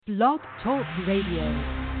Blog Talk Radio.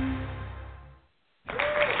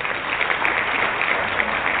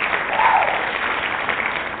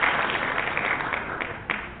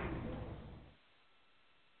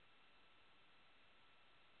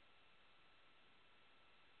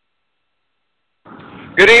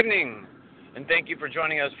 Good evening, and thank you for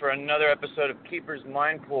joining us for another episode of Keeper's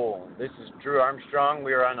Mind Pool. This is Drue Armstrong.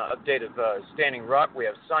 We are on an update of Standing Rock. We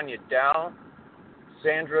have Sonya D,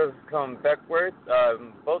 Sandra Cone-Beckworth.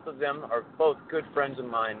 Both of them are both good friends of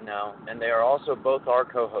mine now, and they are also both our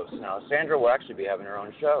co-hosts now. Sandra will actually be having her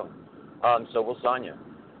own show, so will Sonya.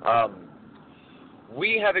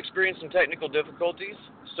 We have experienced some technical difficulties,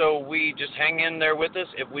 so we just hang in there with us.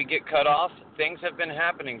 If we get cut off, things have been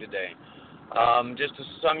happening today. Just to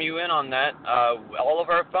sum you in on that, all of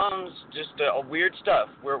our phones, just weird stuff.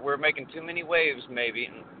 We're making too many waves, maybe.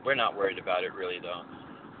 And we're not worried about it, really, though.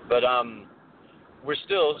 But we're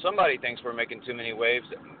still. Somebody thinks we're making too many waves.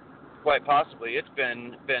 Quite possibly. It's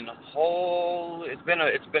been a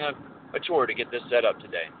chore to get this set up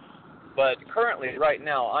today. But currently, right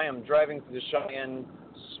now, I am driving through the Cheyenne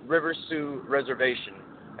River Sioux Reservation,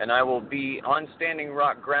 and I will be on Standing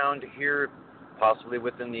Rock ground here, possibly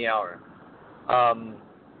within the hour.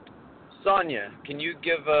 Sonya, can you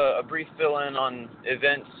give a brief fill-in on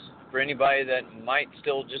events for anybody that might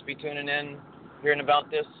still just be tuning in, hearing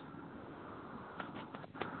about this?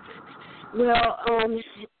 Well,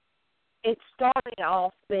 it started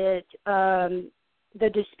off with the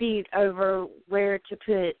dispute over where to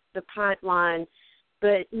put the pipeline,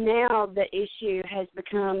 but now the issue has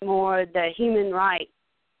become more the human rights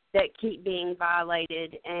that keep being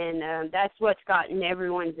violated, and that's what's gotten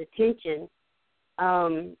everyone's attention.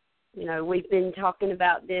 We've been talking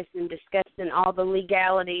about this and discussing all the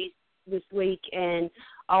legalities this week and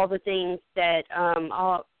all the things that,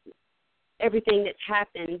 everything that's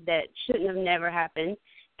happened that shouldn't have never happened,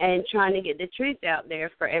 and trying to get the truth out there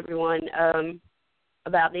for everyone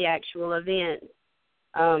about the actual event.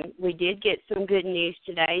 We did get some good news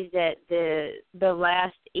today that the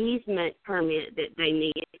last easement permit that they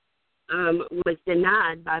needed was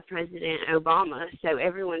denied by President Obama, so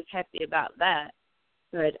everyone's happy about that.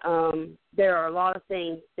 But there are a lot of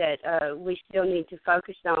things that we still need to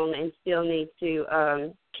focus on and still need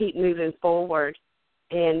to keep moving forward.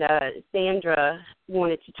 And Sandra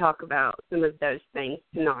wanted to talk about some of those things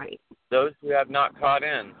tonight. Those who have not caught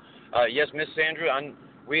in. Yes, Miss Sandra,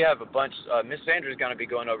 we have a bunch. Miss Sandra is going to be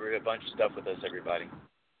going over a bunch of stuff with us, everybody.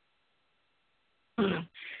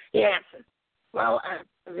 Yes. Well,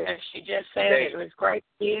 she just said it was great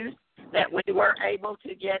news that we were able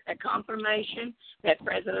to get a confirmation that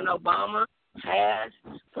President Obama has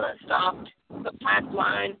stopped the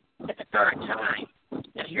pipeline at the current time.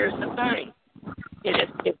 Now, here's the thing.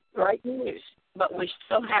 It's great news, but we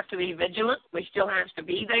still have to be vigilant. We still have to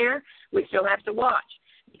be there. We still have to watch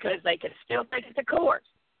because they could still take it to court.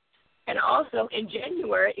 And also, in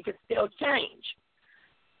January, it could still change.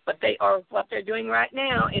 But what they're doing right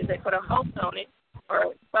now is they put a halt on it or a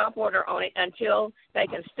stop order on it until they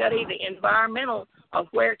can study the environmental of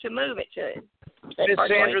where to move it to. Miss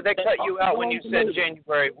Sandra, they cut you out when you said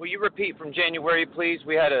January. Will you repeat from January, please?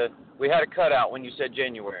 We had a cutout when you said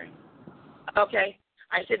January. Okay.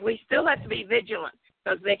 I said we still have to be vigilant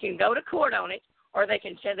because they can go to court on it, or they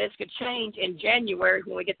can say this could change in January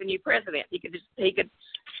when we get the new president. He could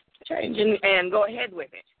change and go ahead with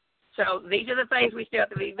it. So these are the things we still have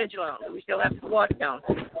to be vigilant on. We still have to watch on.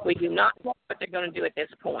 We do not know what they're going to do at this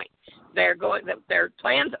point. Their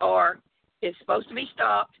plans is supposed to be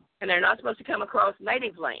stopped, and they're not supposed to come across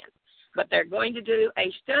native land. But they're going to do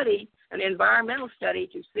a study, an environmental study,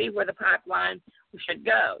 to see where the pipeline should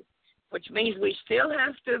go, which means we still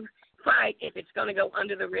have to fight if it's going to go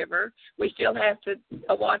under the river. We still have to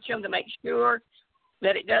watch them to make sure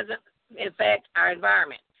that it doesn't affect our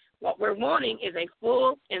environment. What we're wanting is a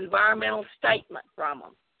full environmental statement from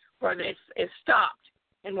them where this is stopped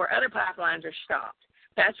and where other pipelines are stopped.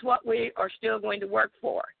 That's what we are still going to work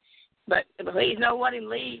for. But please nobody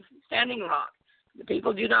leave Standing Rock. The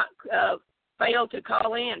people do not fail to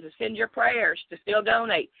call in, to send your prayers, to still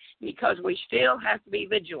donate, because we still have to be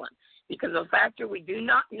vigilant. Because of the factor we do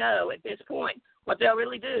not know at this point what they'll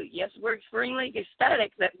really do. Yes, we're extremely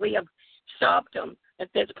ecstatic that we have stopped them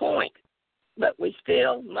at this point, but we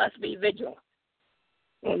still must be vigilant.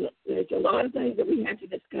 And there's a lot of things that we have to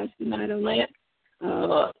discuss tonight on that.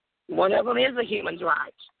 One of them is the human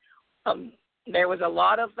rights. There was a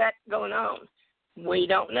lot of that going on. We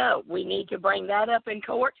don't know. We need to bring that up in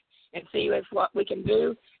court and see what we can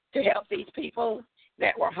do to help these people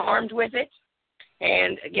that were harmed with it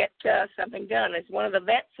and get something done. As one of the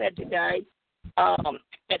vets said today,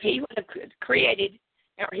 if he would have created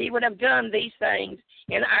or he would have done these things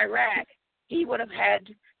in Iraq, he would have had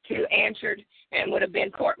to answered and would have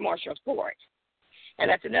been court-martialed for it. And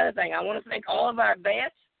that's another thing. I want to thank all of our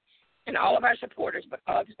vets and all of our supporters, but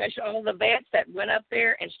especially all the vets that went up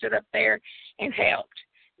there and stood up there and helped.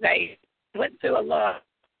 They went through a lot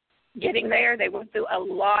getting there. They went through a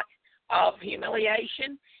lot of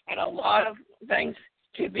humiliation and a lot of things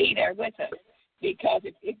to be there with us. Because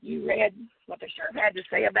if you read what the sheriff had to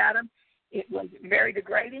say about them, it was very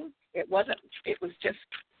degrading. It was just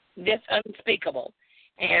this unspeakable.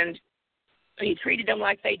 And he treated them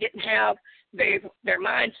like they didn't have their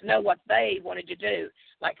minds to know what they wanted to do,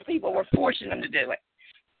 like people were forcing them to do it.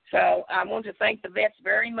 So I want to thank the vets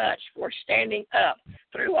very much for standing up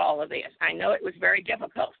through all of this. I know it was very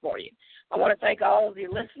difficult for you. I want to thank all of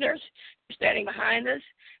you listeners for standing behind us.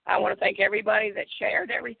 I want to thank everybody that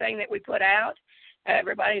shared everything that we put out,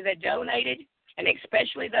 everybody that donated, and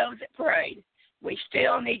especially those that prayed. We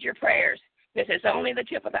still need your prayers. This is only the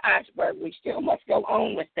tip of the iceberg. We still must go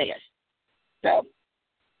on with this. So,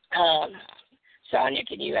 Sonya,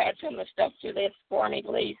 can you add some of the stuff to this for me,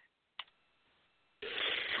 please?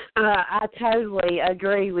 I totally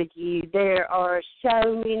agree with you. There are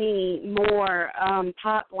so many more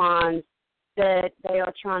pipelines that they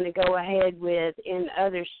are trying to go ahead with in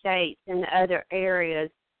other states and other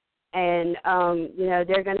areas. And,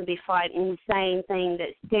 they're going to be fighting the same thing that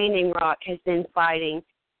Standing Rock has been fighting.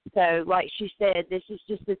 So, like she said, this is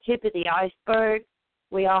just the tip of the iceberg.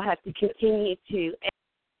 We all have to continue to,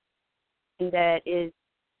 that is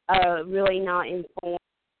really not informed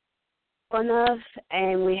enough,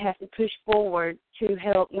 and we have to push forward to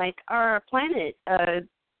help make our planet to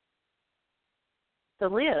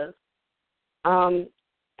live. And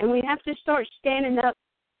we have to start standing up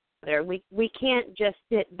there. We can't just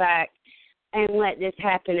sit back and let this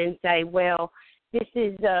happen and say, well, this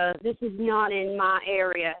is not in my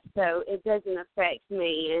area, so it doesn't affect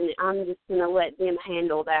me, and I'm just going to let them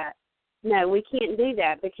handle that. No, we can't do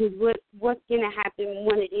that, because what's going to happen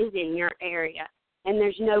when it is in your area and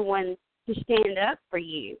there's no one to stand up for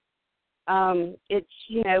you?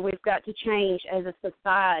 We've got to change as a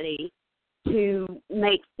society to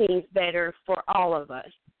make things better for all of us,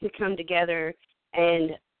 to come together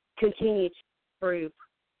and continue to improve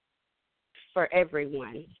for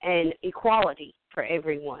everyone and equality for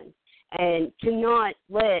everyone, and to not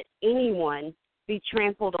let anyone be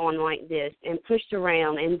trampled on like this and pushed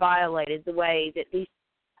around and violated the way that these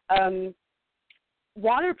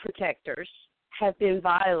water protectors have been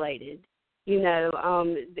violated. You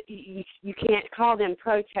can't call them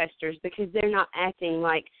protesters because they're not acting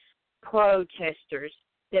like protesters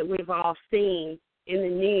that we've all seen in the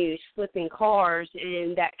news, flipping cars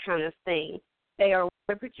and that kind of thing. They are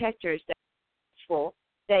water protectors.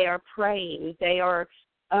 They are praying. They are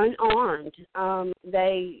unarmed.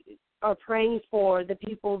 They are praying for the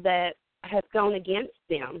people that have gone against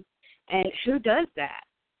them. And who does that?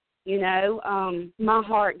 My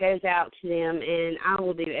heart goes out to them, and I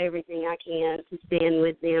will do everything I can to stand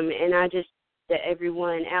with them. And I just hope that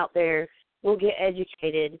everyone out there will get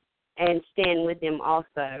educated and stand with them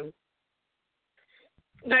also.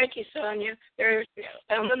 Thank you, Sonya. There's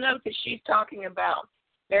on the note that she's talking about,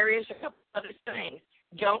 there is a couple other things.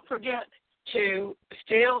 Don't forget to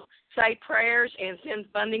still say prayers and send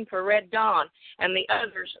funding for Red Dawn and the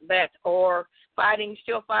others that are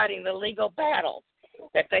still fighting the legal battle,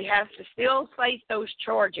 that they have to still face those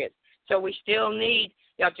charges. So we still need,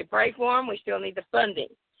 you have to pray for them. We still need the funding.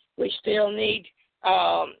 We still need,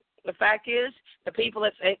 the fact is, the people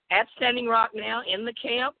that's at Standing Rock now in the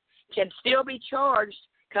camp can still be charged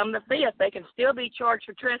come the 5th. They can still be charged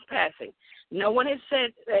for trespassing. No one has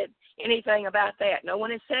said anything about that. No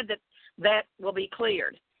one has said that will be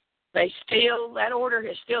cleared. That order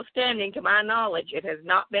is still standing, to my knowledge. It has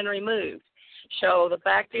not been removed. So the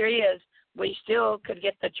fact there is, we still could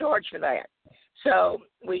get the charge for that. So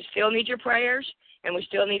we still need your prayers, and we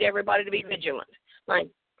still need everybody to be vigilant.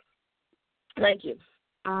 Thank you.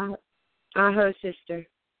 Aho, sister.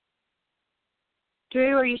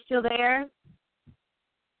 Drue, are you still there?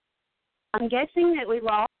 I'm guessing that we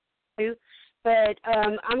lost you, but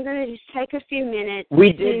I'm going to just take a few minutes.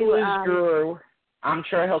 We did lose Drue. I'm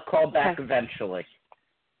sure he'll call back eventually.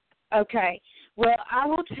 Okay. Well, I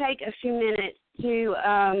will take a few minutes to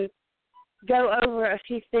go over a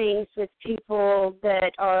few things with people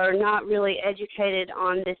that are not really educated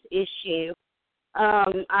on this issue.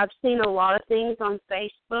 I've seen a lot of things on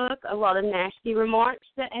Facebook, a lot of nasty remarks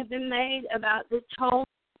that have been made about this whole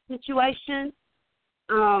situation.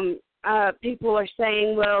 People are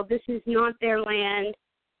saying, well, this is not their land.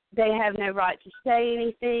 They have no right to say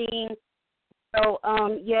anything. So,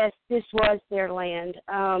 yes, this was their land.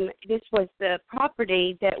 This was the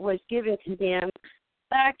property that was given to them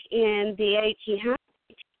back in the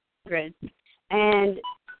 1800s. And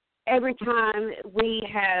every time we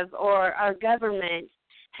have, or our government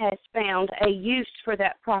has found a use for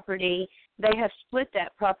that property, they have split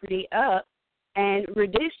that property up and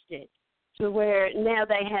reduced it to where now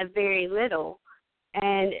they have very little.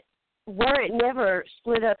 And were it never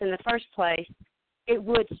split up in the first place, it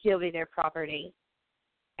would still be their property.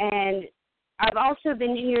 And I've also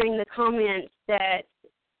been hearing the comments that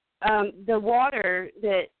their water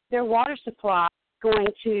supply is going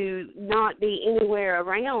to not be anywhere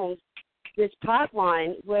around this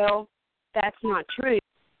pipeline. Well, that's not true.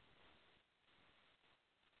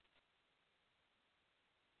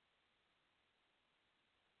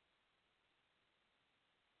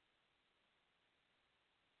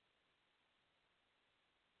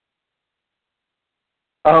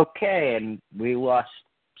 Okay, and we lost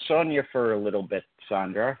Sonya for a little bit,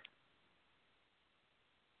 Sandra.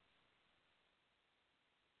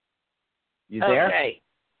 You there? Okay.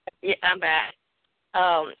 Yeah, I'm back.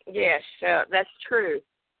 Yes, that's true.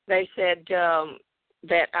 They said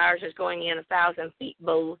that ours is going in 1,000 feet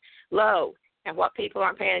below. And what people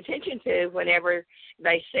aren't paying attention to whenever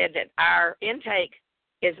they said that our intake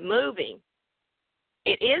is moving,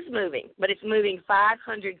 it is moving, but it's moving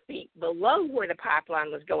 500 feet below where the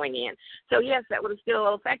pipeline was going in. So, yes, that would have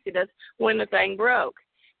still affected us when the thing broke.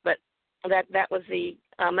 But that was the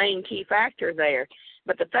main key factor there.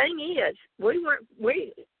 But the thing is, we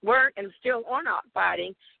weren't and still are not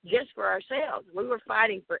fighting just for ourselves. We were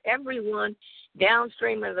fighting for everyone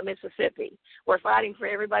downstream of the Mississippi. We're fighting for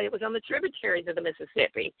everybody that was on the tributaries of the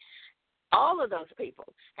Mississippi. All of those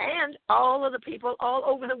people and all of the people all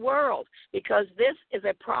over the world, because this is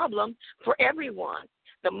a problem for everyone.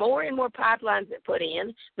 The more and more pipelines that put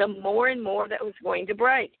in, the more and more that was going to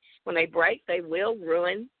break. When they break, they will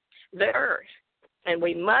ruin the earth. And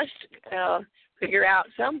we must figure out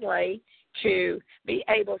some way to be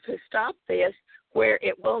able to stop this where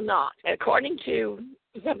it will not. According to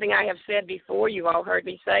something I have said before, you've all heard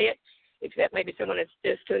me say it, except maybe someone is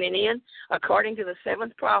just tuning in, according to the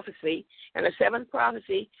seventh prophecy, and the seventh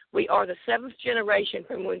prophecy, we are the seventh generation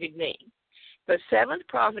from Wounded Knee. The seventh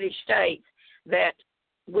prophecy states that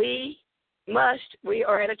we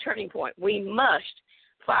are at a turning point. We must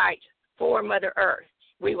fight for Mother Earth.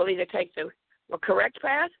 We will either take the correct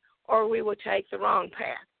path or we will take the wrong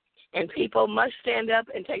path. And people must stand up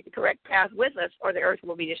and take the correct path with us or the earth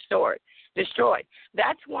will be destroyed.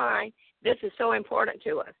 That's why this is so important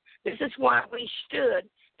to us. This is why we stood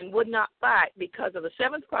and would not fight, because of the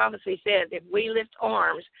seventh prophecy said if we lift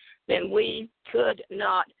arms, then we could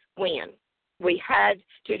not win. We had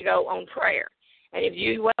to go on prayer. And if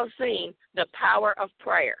you well seen the power of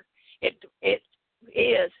prayer, it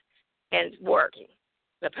is and working.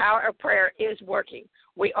 The power of prayer is working.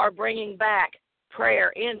 We are bringing back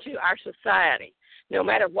prayer into our society. No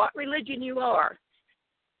matter what religion you are,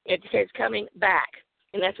 it is coming back.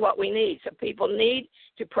 And that's what we need. So people need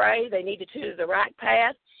to pray. They need to choose the right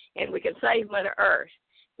path, and we can save Mother Earth,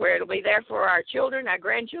 where it'll be there for our children, our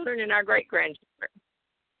grandchildren, and our great-grandchildren.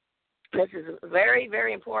 This is very,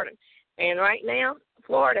 very important. And right now,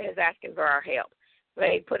 Florida is asking for our help.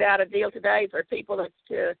 They put out a deal today for people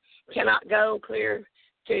that cannot go clear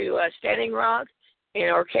to Standing Rock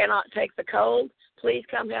or cannot take the cold. Please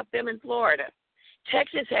come help them in Florida.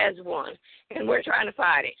 Texas has one, and we're trying to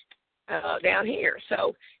fight it down here.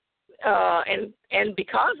 So, and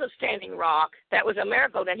because of Standing Rock, that was a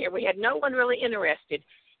miracle down here. We had no one really interested,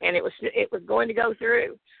 and it was going to go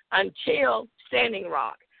through until Standing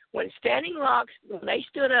Rock. When we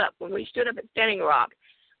stood up at Standing Rock,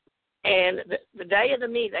 and the day of the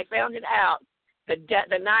meeting, they found it out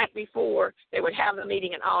the night before they would have the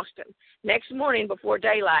meeting in Austin. Next morning before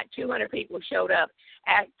daylight, 200 people showed up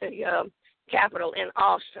at the Capitol in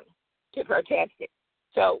Austin to protest it.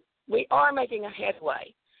 So we are making a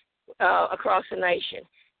headway across the nation,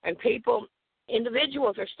 and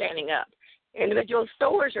individuals are standing up. Individual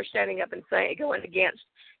stores are standing up and going against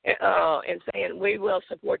and saying, we will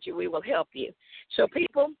support you, we will help you. So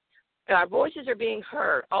people, our voices are being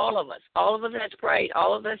heard, all of us has prayed,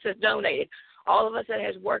 all of us has donated, all of us that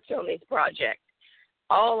has worked on these projects,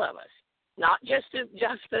 all of us, not just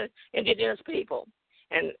the indigenous people.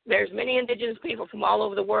 And there's many indigenous people from all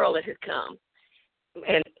over the world that have come.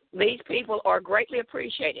 And these people are greatly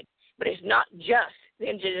appreciated. But it's not just the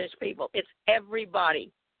indigenous people. It's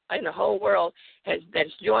everybody in the whole world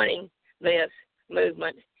that's joining this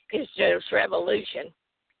movement. It's just revolution.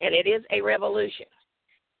 And it is a revolution.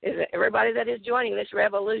 Everybody that is joining this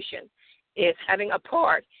revolution is having a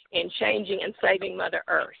part in changing and saving Mother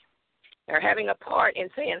Earth. They're having a part in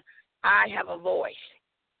saying, I have a voice.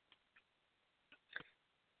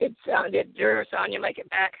 Did Drue or Sonya make it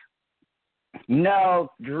back?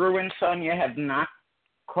 No, Drue and Sonya have not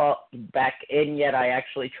called back in yet. I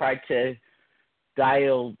actually tried to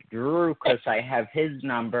dial Drue because I have his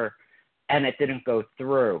number, and it didn't go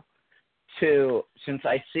through. Since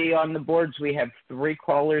I see on the boards we have 3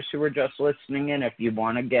 callers who are just listening in. If you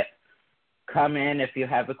want to come in, if you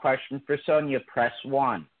have a question for Sonya, press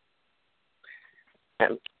 1.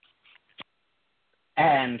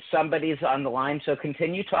 And somebody's on the line, so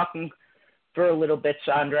continue talking for a little bit,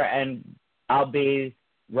 Sandra, and I'll be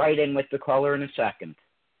right in with the caller in a second.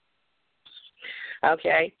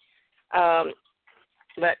 Okay.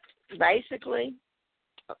 But basically,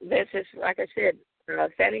 this is, like I said,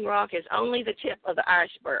 Standing Rock is only the tip of the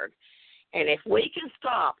iceberg. And if we can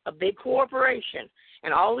stop a big corporation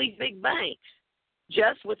and all these big banks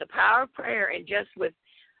just with the power of prayer and just with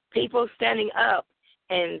people standing up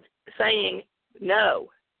and saying, no,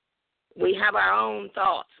 we have our own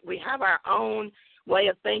thoughts. We have our own way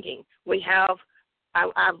of thinking. We do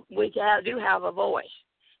have a voice.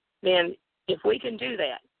 Then if we can do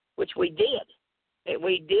that, which we did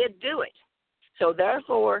do it. So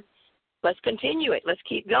therefore, let's continue it. Let's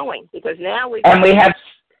keep going because now we have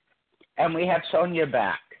Sonya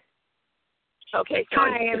back. Okay.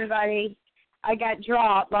 Sonya. Hi, everybody. I got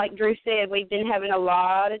dropped. Like Drue said, we've been having a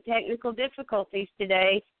lot of technical difficulties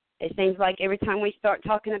today. It seems like every time we start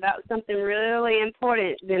talking about something really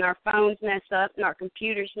important, then our phones mess up and our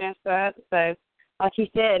computers mess up. So, like you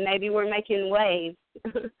said, maybe we're making waves.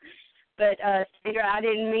 But, Sandra, I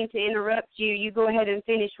didn't mean to interrupt you. You go ahead and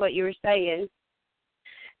finish what you were saying.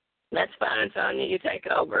 That's fine, Sonya. You take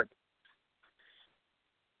over.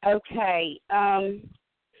 Okay.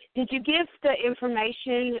 Did you give the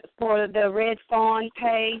information for the Red Fawn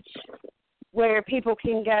page where people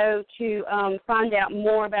can go to find out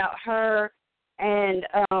more about her and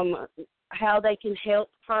how they can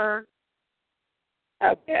help her?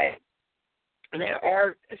 Okay. There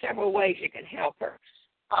are several ways you can help her.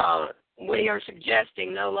 We are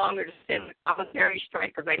suggesting no longer to send the commissary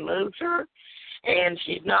straight because they moved her, and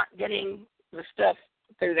she's not getting the stuff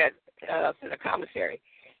through the commissary.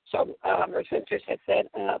 So her sisters have set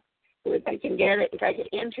up where they can get it and take it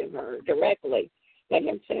into her directly. They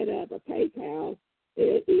have set up a PayPal.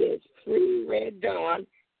 It is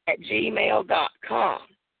freereddawn@gmail.com.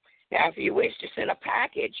 Now, if you wish to send a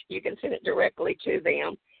package, you can send it directly to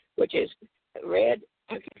them, which is Red.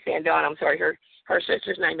 I can send Dawn. I'm sorry. Her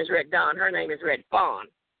sister's name is Red Dawn. Her name is Red Fawn.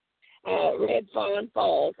 Red Fawn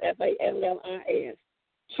Falls, Fallis,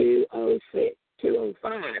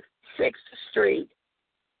 205 6th Street,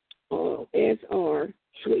 SR,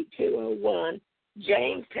 Suite 201,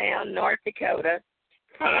 Jamestown, North Dakota,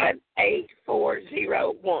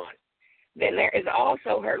 58401. Then there is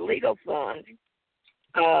also her legal fund.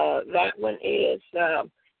 That one is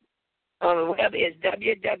on the web is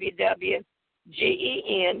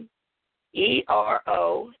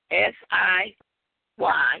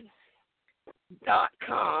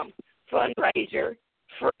www.generosiy.com fundraiser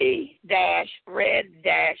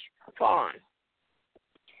free-red-fawn.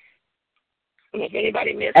 And if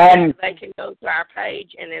anybody missed it, they can go to our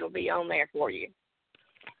page and it'll be on there for you.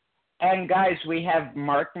 And guys, we have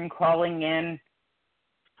Martin calling in.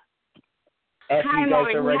 If Hi, you guys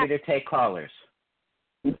Martin. are ready to take callers.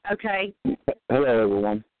 Okay. Hello,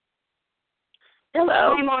 everyone.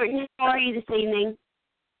 Hello. Hi, Martin. How are you this evening?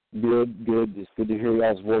 Good. It's good to hear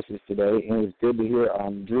y'all's voices today, and it's good to hear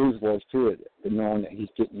Drue's voice too, knowing that he's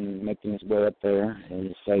making his way up there and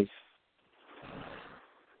is safe.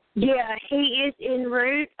 Yeah, he is en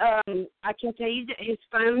route. I can tell you that his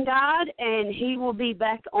phone died, and he will be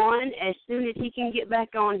back on as soon as he can get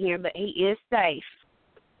back on here, but he is safe.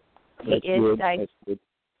 That's good.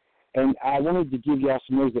 And I wanted to give y'all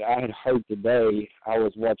some news that I had heard today. I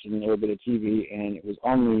was watching a little bit of TV, and it was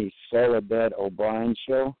on the Soledad O'Brien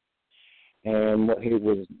show, and he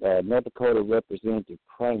was North Dakota Representative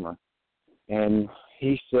Kramer, and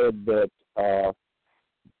he said that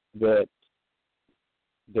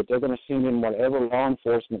they're going to send in whatever law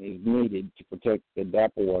enforcement is needed to protect the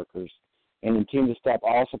DAPL workers and intend to stop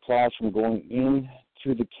all supplies from going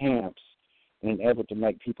into the camps in an effort to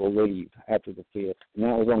make people leave after the 5th. And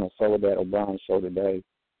that was on the Soledad O'Brien show today.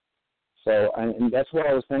 So, and that's what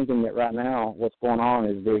I was thinking, that right now what's going on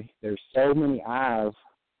is there's so many eyes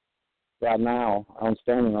right now on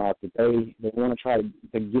Standing Rock that they want to try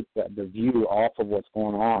to get the view off of what's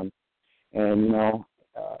going on. And,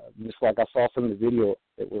 just like I saw some of the video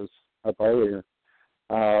that was up earlier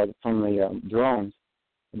from the drones,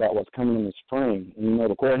 about what's coming in the spring. And,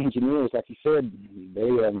 the Corps of Engineers, like you said,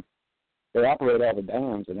 they operate out of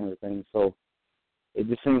dams and everything. So it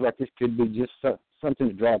just seems like this could be just something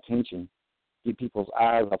to draw attention, get people's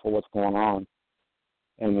eyes off of what's going on,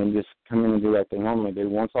 and then just come in and do like they normally do.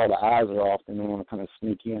 Once all the eyes are off, then they want to kind of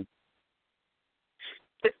sneak in.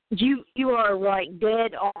 You are right,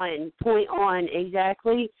 dead on, point on,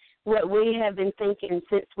 exactly what we have been thinking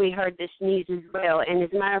since we heard this news as well. And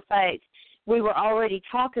as a matter of fact, we were already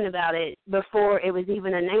talking about it before it was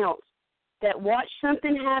even announced, that watch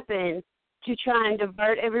something happen to try and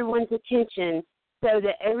divert everyone's attention so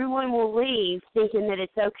that everyone will leave thinking that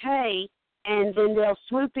it's okay, and then they'll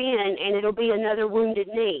swoop in and it'll be another Wounded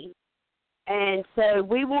Knee. And so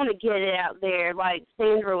we want to get it out there, like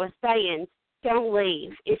Sandra was saying, don't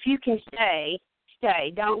leave. If you can stay,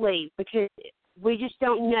 stay. Don't leave, because we just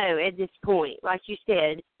don't know at this point, like you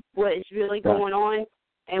said, what is really going on,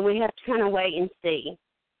 and we have to kind of wait and see.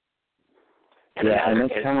 And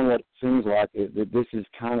that's kind of what it seems like, that this is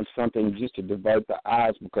kind of something just to divert the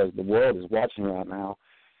eyes, because the world is watching right now.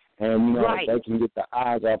 And, if they can get the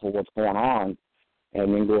eyes off of what's going on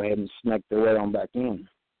and then go ahead and snake their way on back in.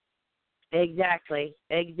 Exactly.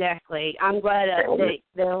 I'm glad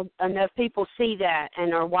that enough people see that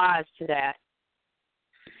and are wise to that.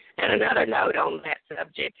 And another note on that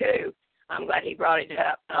subject, too, I'm glad he brought it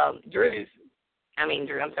up.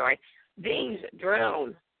 Dean's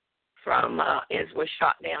drone was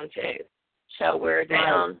shot down, too. So we're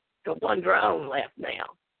down to one drone left now,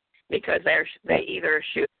 because they either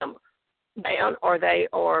shoot them down or they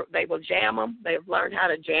will jam them. They've learned how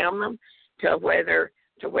to jam them to where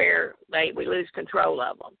we lose control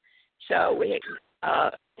of them. So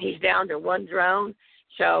he's down to one drone.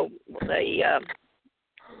 So what is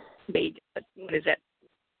that?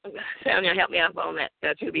 Sonya, help me out on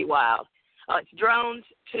that. To be wild. It's drones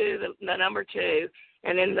to the number 2,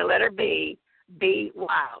 and then the letter B. Be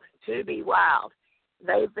wild. To be wild.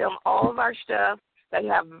 They film all of our stuff. They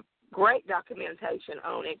have great documentation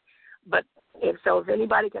on it. But if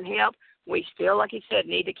anybody can help, we still, like you said,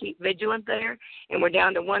 need to keep vigilant there. And we're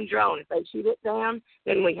down to one drone. If they shoot it down,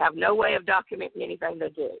 then we have no way of documenting anything they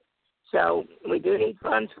do. So we do need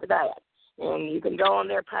funds for that. And you can go on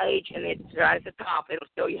their page, and it's right at the top. It'll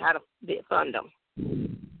show you how to fund them.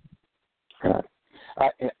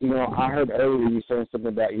 I heard earlier you saying something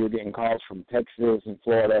about you were getting calls from Texas and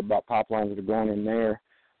Florida about pipelines that are going in there,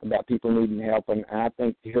 about people needing help. And I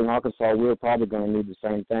think here in Arkansas, we're probably going to need the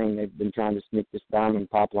same thing. They've been trying to sneak this diamond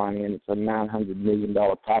pipeline in. It's a $900 million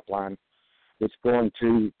pipeline that's going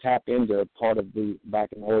to tap into part of the back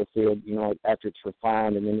in the oil field, after it's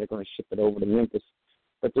refined, and then they're going to ship it over to Memphis.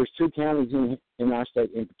 But there's 2 counties in our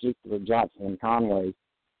state in particular, Johnson and Conway,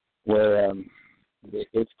 where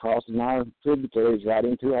it's crossing our tributaries right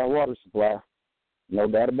into our water supply. No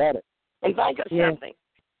doubt about it. And think of something.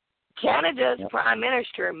 Canada's Prime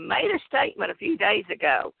Minister made a statement a few days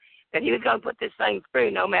ago that he was going to put this thing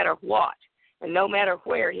through no matter what and no matter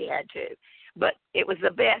where he had to. But it was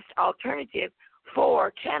the best alternative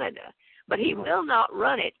for Canada. But he will not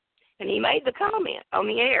run it, and he made the comment on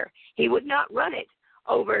the air. He would not run it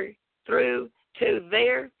over through to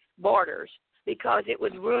their borders because it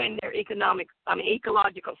would ruin their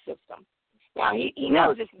ecological system. Now, he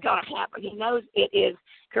knows this is going to happen. He knows it is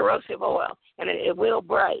corrosive oil, and it will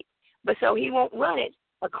break. But so he won't run it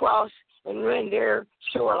across and ruin their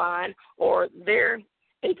shoreline or their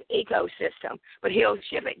ecosystem. But he'll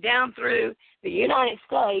ship it down through the United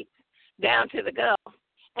States down to the Gulf.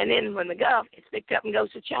 And then when the Gulf, it's picked up and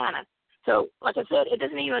goes to China. So, like I said, it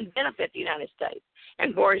doesn't even benefit the United States.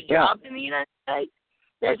 And for his jobs in the United States,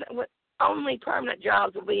 there's only permanent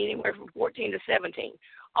jobs will be anywhere from 14 to 17,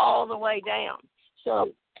 all the way down.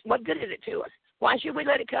 So what good is it to us? Why should we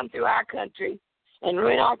let it come through our country and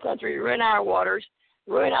ruin our country, ruin our waters,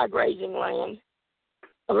 ruin our grazing land,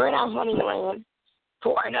 ruin our hunting land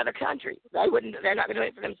for another country? They're not going to do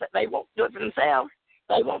it for themselves. They won't do it for themselves.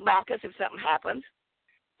 They won't back us if something happens.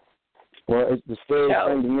 Well, it's the scariest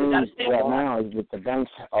thing to me right now is that the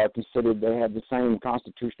banks are considered, they have the same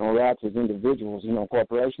constitutional rights as individuals,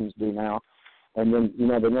 corporations do now. And then,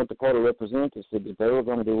 the North Dakota representative said that they were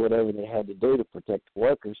going to do whatever they had to do to protect the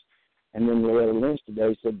workers. And then Loretta Lynch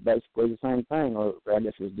today said basically the same thing, or I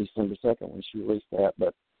guess it was December 2nd when she released that.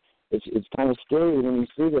 But it's kind of scary when you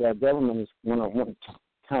see that our government is going to want to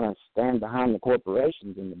kind of stand behind the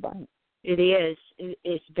corporations and the banks. It is.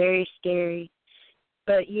 It's very scary.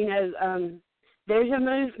 But, there's a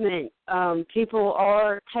movement. People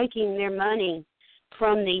are taking their money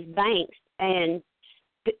from these banks, and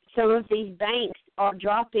some of these banks are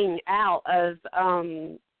dropping out of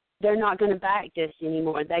they're not going to back this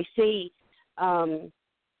anymore. They see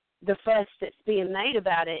the fuss that's being made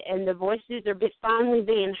about it, and the voices are finally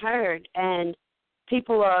being heard, and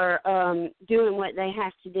people are doing what they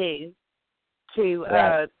have to do to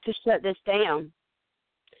shut this down.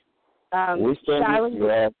 We stand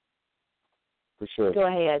with for sure. Go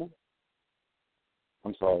ahead.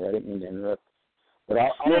 I'm sorry, I didn't mean to interrupt. But I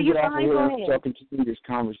want to get off of here and so continue this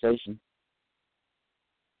conversation.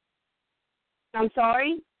 I'm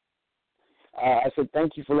sorry? I said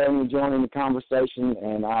thank you for letting me join in the conversation,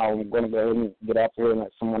 and I'm going to go ahead and get off here and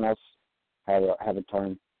let someone else have a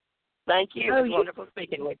turn. Thank you. It was wonderful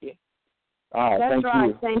speaking with you. All right, That's thank right.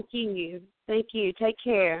 you. Thank you. Thank you. Take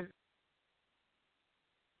care.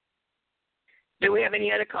 Do we have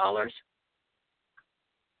any other callers?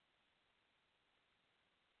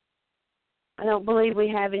 I don't believe we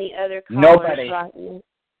have any other callers. Nobody. Right now.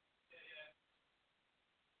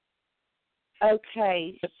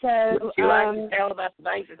 Okay, so Would you like to tell about the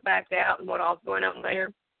banks that's backed out and what all's going on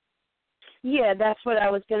there? Yeah, that's what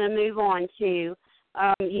I was going to move on to.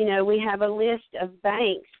 We have a list of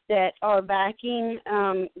banks that are backing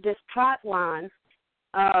this pipeline.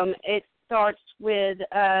 It starts with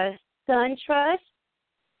SunTrust,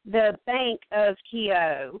 the Bank of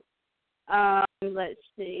Keogh. Let's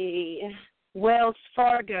see, Wells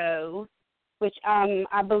Fargo, which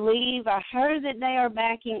I believe I heard that they are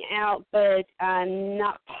backing out, but I'm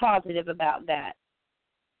not positive about that.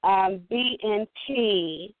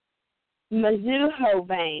 BNP, Mizuho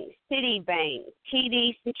Bank, Citibank,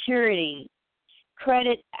 TD Security,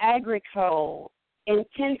 Credit Agricole,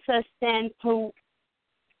 Intensa San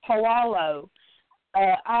Paulo,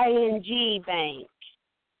 ING Bank,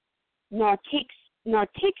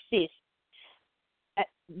 Nartixis,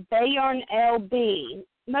 Bayern LB.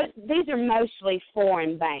 These are mostly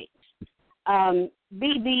foreign banks.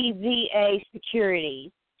 BBVA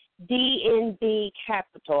Securities, DNB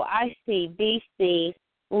Capital, ICBC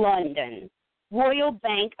London, Royal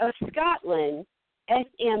Bank of Scotland,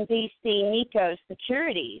 SMBC Nikko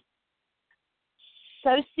Securities,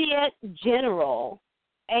 Societe Generale,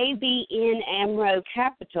 ABN AMRO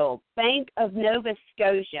Capital, Bank of Nova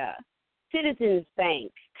Scotia, Citizens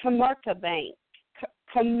Bank, Comerica Bank,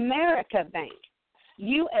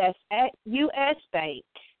 US Bank,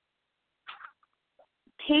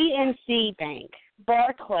 PNC Bank,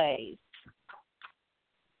 Barclays,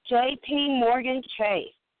 JP Morgan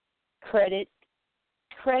Chase, Credit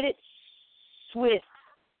Suisse,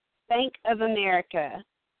 Bank of America,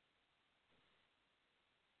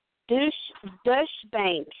 Deutsche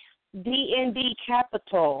Bank, DNB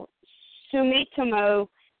Capital, Sumitomo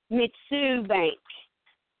Mitsui Bank,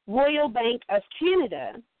 Royal Bank of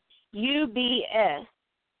Canada, UBS,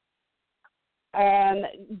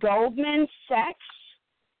 Goldman Sachs,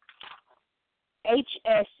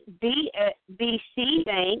 HSBC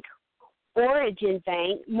Bank, Origin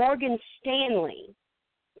Bank, Morgan Stanley.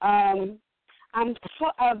 I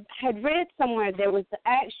had read somewhere there was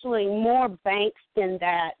actually more banks than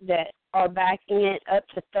that are backing it, up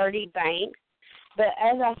to 30 banks. But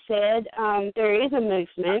as I said, there is a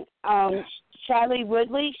movement. Shiley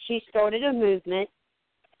Woodley, she started a movement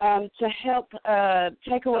to help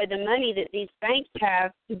take away the money that these banks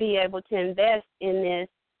have to be able to invest in this,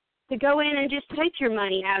 to go in and just take your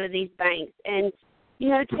money out of these banks and,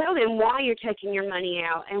 tell them why you're taking your money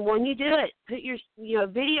out. And when you do it, put your,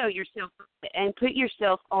 video yourself and put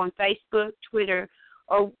yourself on Facebook, Twitter,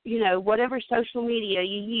 or, whatever social media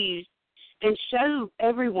you use, and show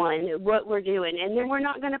everyone what we're doing. And then we're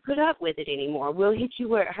not going to put up with it anymore. We'll hit you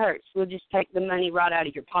where it hurts. We'll just take the money right out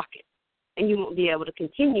of your pocket, and you won't be able to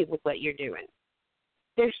continue with what you're doing.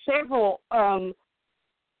 There's several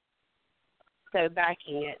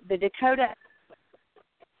backing it. The Dakota...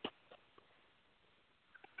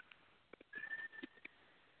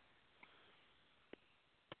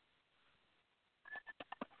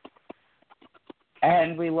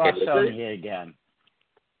 And we lost Sonya again.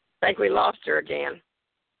 I think we lost her again.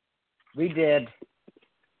 We did.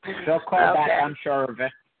 She'll call back, I'm sure of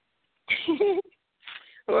it.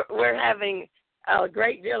 We're having a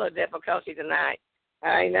great deal of difficulty tonight.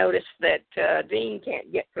 I noticed that Dean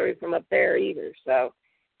can't get through from up there either. So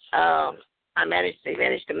he managed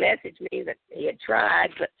to message me that he had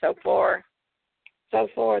tried, but so far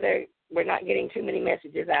we're not getting too many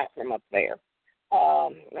messages out from up there.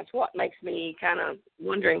 That's what makes me kind of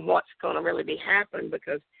wondering what's going to really be happening,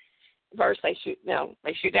 because first they shoot down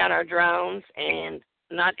our drones, and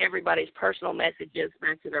not everybody's personal messages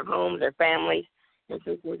back to their homes, their families, and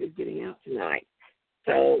so forth is getting out tonight.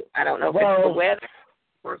 So I don't know if it's the weather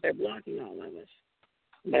or if they're blocking all of us.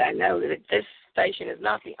 But I know that this station is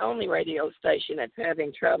not the only radio station that's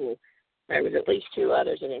having trouble There was at least 2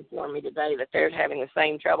 others that informed me today that they're having the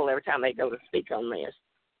same trouble every time they go to speak on this.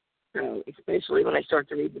 Especially when they start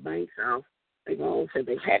to read the banks off, they've all said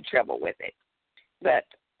they've had trouble with it. But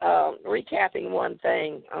recapping one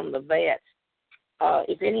thing on the vets,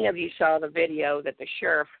 if any of you saw the video that the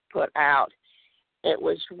sheriff put out, it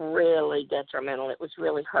was really detrimental. It was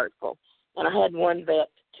really hurtful. And I had one vet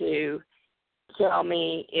to tell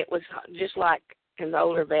me it was just like an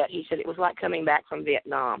older vet. He said it was like coming back from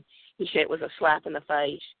Vietnam. He said it was a slap in the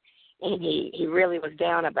face, and he really was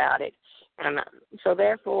down about it. And so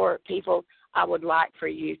therefore, people, I would like for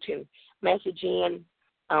you to message in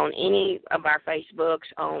on any of our Facebooks,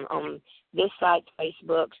 on this site's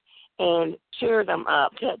Facebooks, and cheer them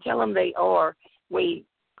up. Tell them we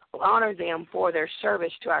honor them for their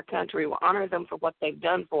service to our country. We honor them for what they've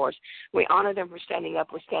done for us. We honor them for standing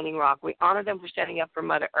up with Standing Rock. We honor them for standing up for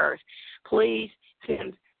Mother Earth. Please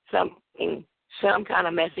send some kind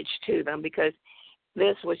of message to them, because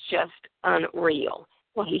this was just unreal,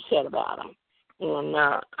 what he said about them. And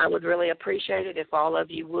I would really appreciate it if all of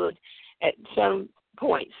you would, at some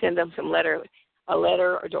point, send them a letter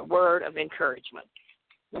or a word of encouragement.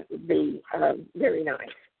 That would be very nice.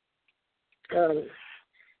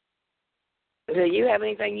 Do you have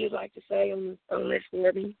anything you'd like to say on this,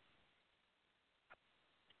 Debbie?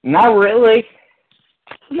 Not really.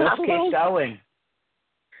 Just keep going.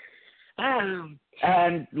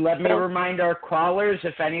 And let me remind our callers,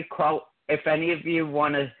 if any of you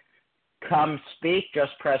want to come speak,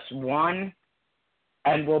 just press 1,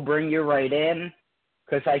 and we'll bring you right in,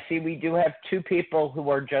 because I see we do have 2 people who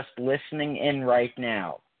are just listening in right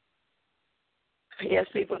now. Yes,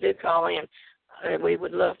 people did call in. We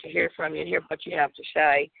would love to hear from you and hear what you have to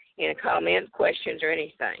say, any comments, questions, or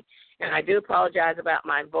anything. And I do apologize about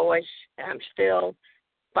my voice. I'm still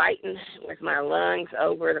fighting with my lungs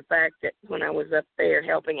over the fact that when I was up there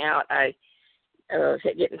helping out, I was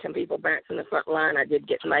getting some people back from the front line. I did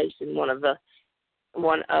get maced in one of the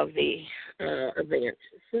events.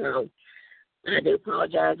 So I do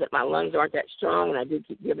apologize that my lungs aren't that strong, and I do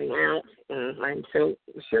keep giving out. And I'm so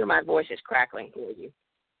sure my voice is crackling for you.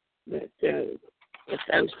 But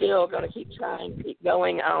I'm still going to keep trying, keep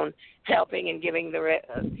going on helping and giving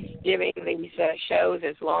these shows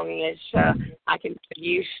as long as I can get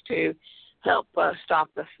used to help stop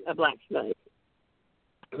the black snake.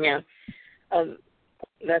 Yeah,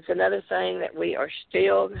 that's another thing that we are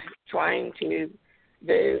still trying to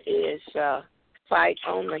do is fight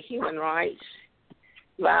on the human rights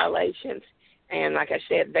violations. And like I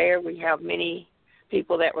said, there we have many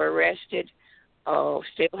people that were arrested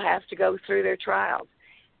still have to go through their trials.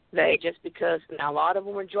 Now a lot of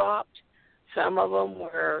them were dropped. Some of them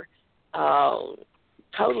were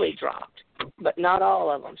totally dropped, but not all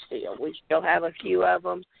of them still. We still have a few of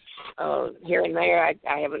them here and there.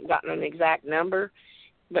 I haven't gotten an exact number,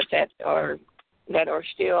 but that are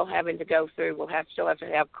still having to go through. We'll still have to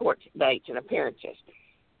have court dates and appearances.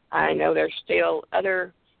 I know there's still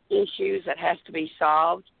other issues that has to be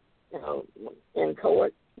solved in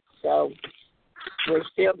court. So we're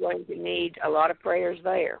still going to need a lot of prayers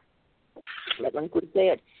there. But like we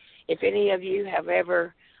said, if any of you have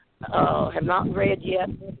ever have not read yet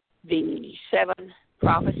the 7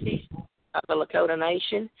 prophecies of the Lakota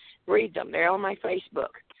Nation, read them. They're on my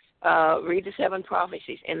Facebook. Read the 7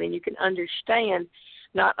 prophecies, and then you can understand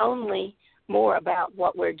not only more about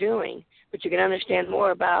what we're doing, but you can understand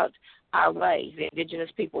more about our ways, the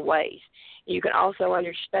indigenous people ways. You can also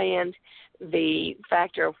understand the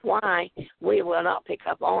factor of why we will not pick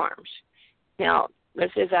up arms. Now, this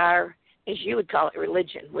is our, as you would call it,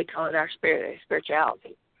 religion. We call it our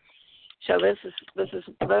spirituality. So this is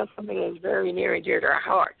something that's very near and dear to our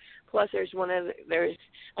heart. Plus, there's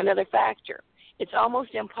another factor. It's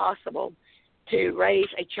almost impossible to raise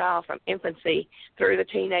a child from infancy through the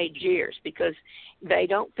teenage years because they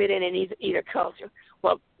don't fit in either culture.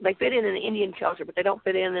 Well, they fit in the Indian culture, but they don't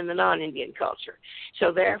fit in the non-Indian culture.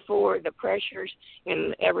 So therefore, the pressures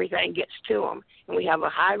and everything gets to them, and we have a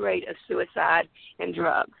high rate of suicide and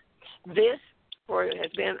drugs. This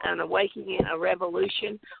has been an awakening, a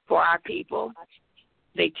revolution for our people.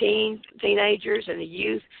 The teenagers and the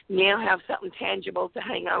youth now have something tangible to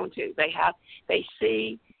hang on to. They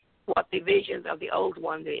see what the visions of the old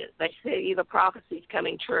one is. They see the prophecies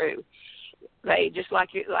coming true. They just like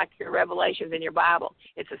your revelations in your Bible.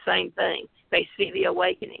 It's the same thing. They see the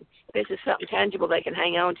awakening. This is something tangible they can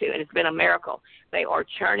hang on to, and it's been a miracle. They are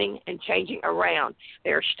churning and changing around.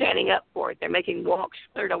 They are standing up for it. They're making walks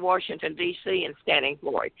through to Washington, D.C. and standing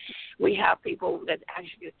for it. We have people that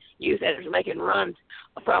actually youth that are making runs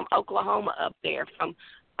from Oklahoma up there, from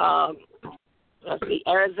let's see,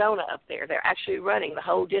 Arizona up there. They're actually running the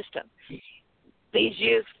whole distance. These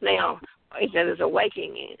youth now, there's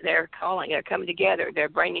awakening. They're coming together.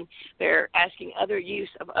 They're asking other youth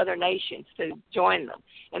of other nations to join them.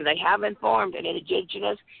 And they have informed an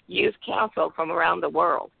indigenous youth council from around the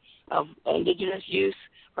world of indigenous youth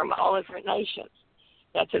from all different nations.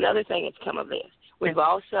 That's another thing that's come of this. We've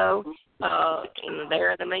also, in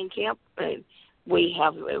the main camp, we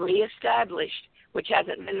have reestablished, which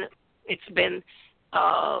hasn't been, it's been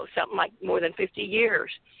something like more than 50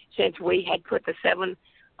 years since we had put the 7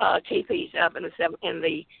 teepees up in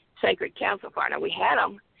the sacred council fire. Now, we had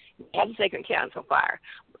the sacred council fire,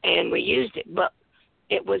 and we used it, but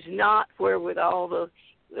it was not where with all the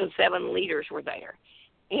 7 leaders were there.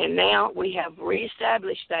 And now we have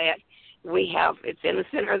reestablished that. It's in the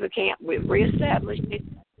center of the camp. We've reestablished it.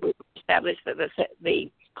 We've established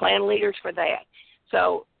the clan leaders for that.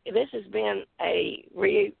 So this has been a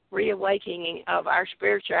reawakening of our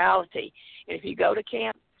spirituality. And if you go to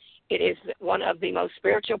camp, it is one of the most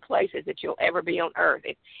spiritual places that you'll ever be on earth.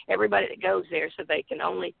 Everybody that goes there said they can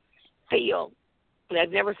only feel, they've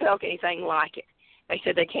never felt anything like it. They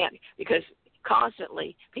said they can't, because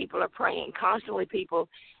constantly people are praying. Constantly people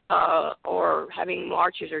are having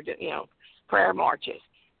marches or, prayer marches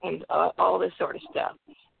and all this sort of stuff.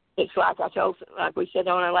 It's like we said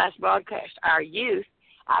on our last broadcast, our youth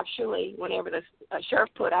actually, whenever the sheriff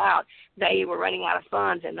put out, they were running out of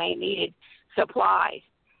funds and they needed supplies.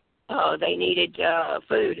 They needed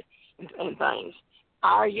food and things.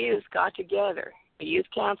 Our youth got together, the youth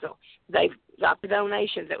council. They got the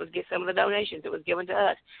donations some of the donations that was given to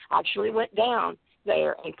us. Actually went down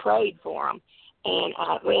there and prayed for them, and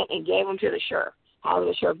I went and gave them to the sheriff. However,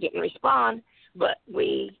 the sheriff didn't respond, but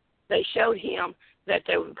they showed him that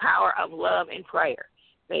there was the power of love and prayer.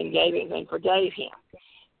 They forgave him.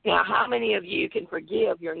 Now, how many of you can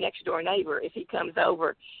forgive your next-door neighbor if he comes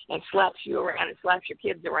over and slaps you around and slaps your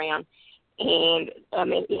kids around and,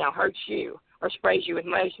 hurts you or sprays you with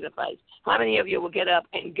mace in the face? How many of you will get up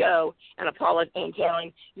and go and apologize and tell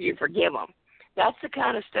him you forgive him? That's the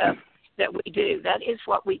kind of stuff that we do. That is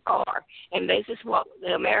what we are. And this is what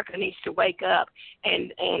America needs to wake up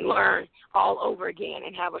and learn all over again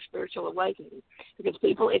and have a spiritual awakening. Because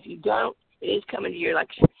people, if you don't, it is coming to you, like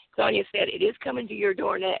Sonya said, it is coming to your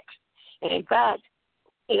door next. And in fact,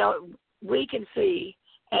 we can see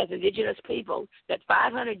as indigenous people that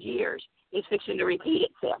 500 years is fixing to repeat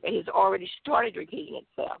itself. It has already started repeating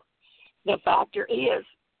itself. The factor is,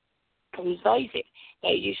 you face it,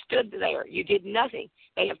 you stood there, you did nothing.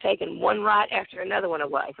 They have taken one right after another one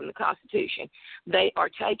away from the Constitution. They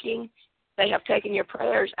have taken your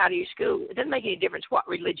prayers out of your school. It doesn't make any difference what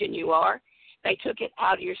religion you are. They took it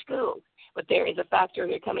out of your school. But there is a factor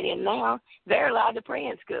they're coming in now. They're allowed to pray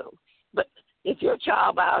in school. But if your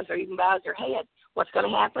child bows or even bows their head, what's going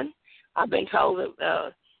to happen? I've been told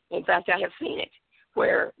that, in fact, I have seen it,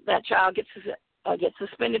 where that child gets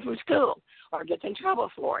suspended from school or gets in trouble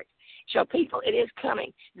for it. So people, it is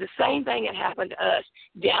coming. The same thing that happened to us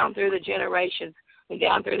down through the generations and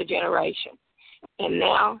down through the generation. And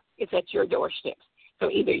now it's at your doorstep. So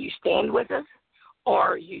either you stand with us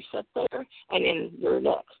or you sit there and then you're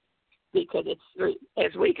next. Because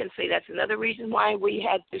as we can see, that's another reason why we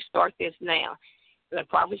had to start this now. The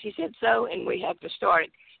prophecy said so, and we have to start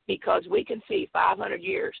it because we can see 500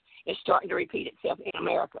 years is starting to repeat itself in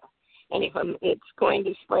America. And if it's going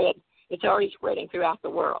to spread, it's already spreading throughout the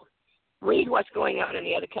world. Read what's going on in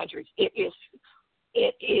the other countries. It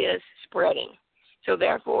is spreading. So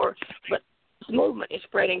therefore, but this movement is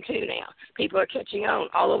spreading too now. People are catching on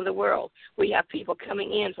all over the world. We have people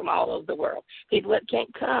coming in from all over the world. People that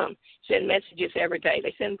can't come send messages every day.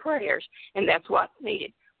 They send prayers, and that's what's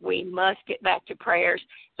needed. We must get back to prayers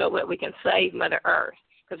so that we can save Mother Earth.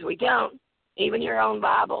 Because we don't, even your own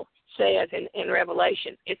Bible says in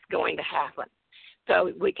Revelation, it's going to happen.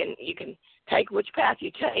 So you can take which path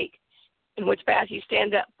you take, and which path you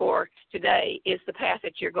stand up for today is the path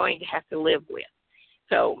that you're going to have to live with.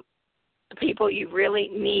 So people, you really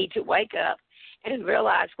need to wake up and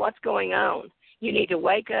realize what's going on. You need to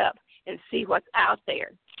wake up and see what's out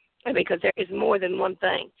there, because there is more than one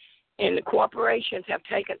thing. And the corporations have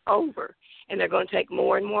taken over, and they're going to take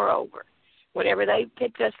more and more over. Whenever they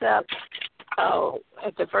picked us up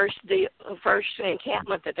at the first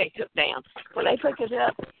encampment that they took down, when they picked us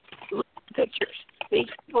up, look at the pictures. These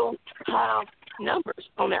people have numbers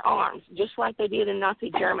on their arms, just like they did in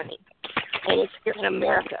Nazi Germany. And it's here in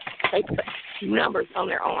America. They put numbers on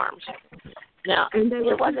their arms. Now,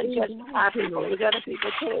 it wasn't just our people. It was other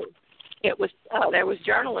people, too. It was there was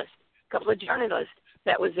journalists, a couple of journalists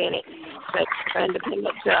that was in it. They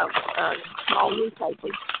independent small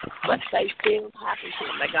newspapers, but they still happened to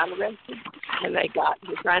them. They got arrested, and they're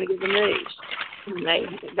trying to give the news,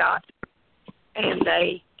 and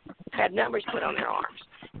they had numbers put on their arms.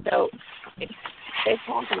 So it's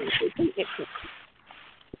happening.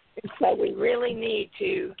 So we really need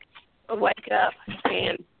to wake up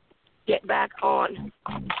and get back on.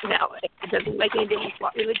 Now, it doesn't make any difference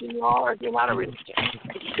what religion you are or if you're not a religion.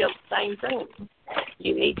 It's still the same thing.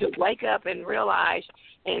 You need to wake up and realize,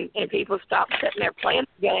 and people stop sitting there playing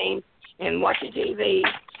the game and watching TV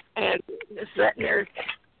and sitting there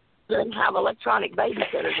and have electronic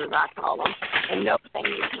babysitters, as I call them, and no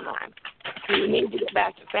family time. You need to get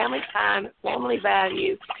back to family time, family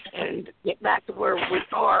value, and get back to where we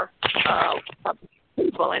are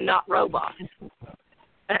people and not robots.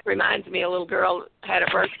 That reminds me, a little girl had a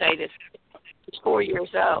birthday that's 4 years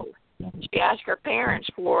old. She asked her parents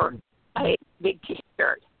for a big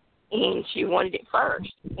T-shirt, and she wanted it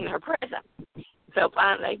first in her present. So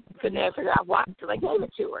finally, they couldn't ever figure out why, so they gave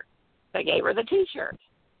it to her. They gave her the T-shirt,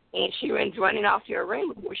 and she went running off to her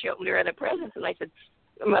room before she opened her other presents, and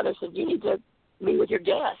the mother said, "You need to be with your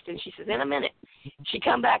guest." And she says, "In a minute." She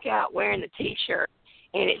come back out wearing the T-shirt,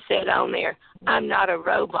 and it said on there, "I'm not a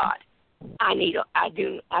robot. I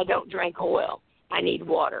don't drink oil. I need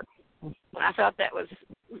water." And I thought that was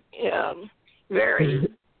very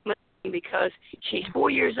because she's 4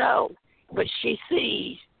 years old, but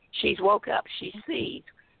she's woke up. She sees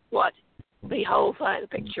what the whole the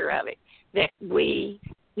picture of it, that we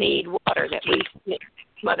need water, that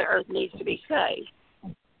Mother Earth needs to be saved.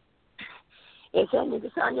 Is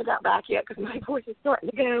Sonya got back yet? Because my voice is starting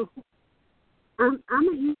to go. I'm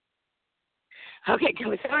okay,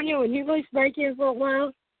 Sonya, will you please break in for a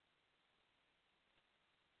while?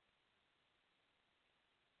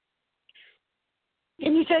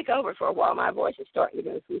 Can you take over for a while? My voice is starting to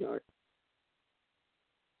go, sweetheart.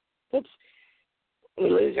 Oops. We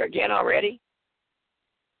lose her again already?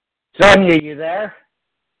 Sonya, you there?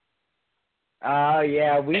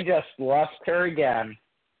 Yeah, we just lost her again.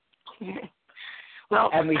 Well,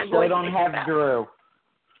 and we still don't have Drue.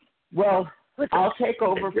 Well, I'll take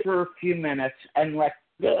over for a few minutes and let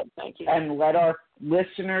our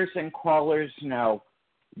listeners and callers know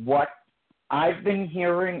what I've been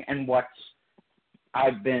hearing and what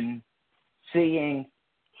I've been seeing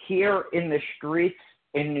here in the streets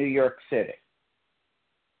in New York City,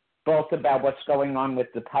 both about what's going on with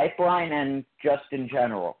the pipeline and just in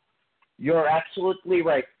general. You're absolutely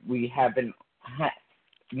right. We have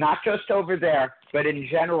not just over there, but in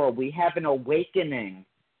general, we have an awakening,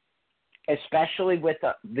 especially with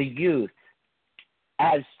the youth,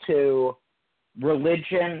 as to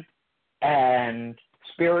religion and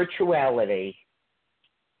spirituality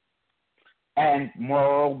and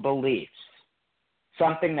moral beliefs,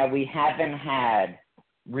 something that we haven't had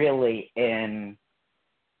really in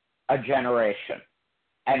a generation,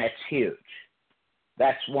 and it's huge.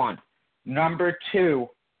 That's one. Number two,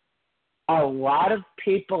 a lot of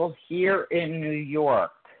people here in New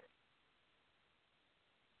York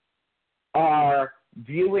are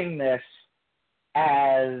viewing this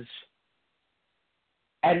as,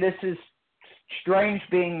 and this is strange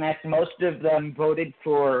being that most of them voted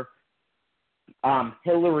for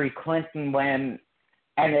Hillary Clinton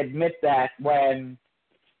and admit that when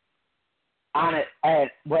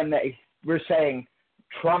they were saying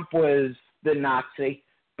Trump was the Nazi,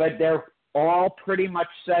 but they're all pretty much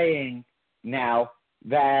saying now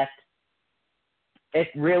that it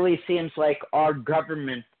really seems like our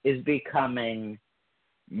government is becoming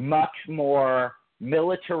much more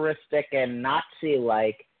militaristic and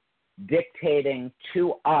Nazi-like, dictating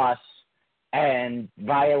to us and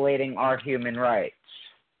violating our human rights.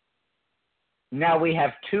 Now we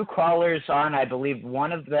have two callers on. I believe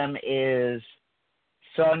one of them is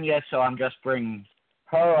Sonya, so I'm just bringing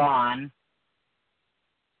her on.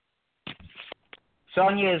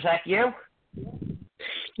 Sonya, is that you?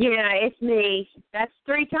 Yeah, it's me. That's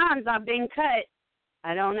 3 times I've been cut.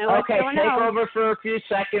 I don't know what's going on. Okay, take over for a few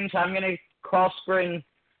seconds. I'm going to call screen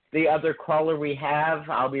the other caller we have.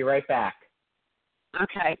 I'll be right back.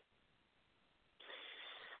 Okay.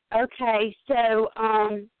 Okay, so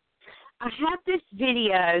I have this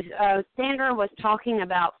video. Sandra was talking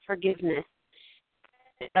about forgiveness.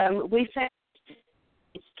 We found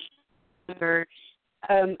it's member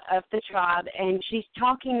of the tribe, and she's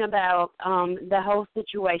talking about the whole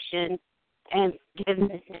situation and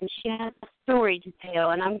forgiveness, and she has a story to tell,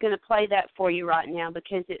 and I'm going to play that for you right now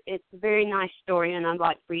because it's a very nice story, and I'd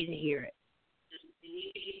like for you to hear it.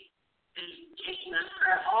 Taking us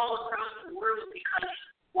all across the world, because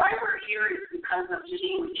why we're here is because of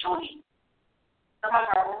genuine joining. some of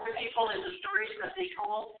our older people in the stories that they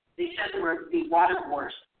told, they said there would be water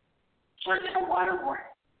wars. We're in a water war.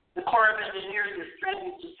 The Corps of Engineers is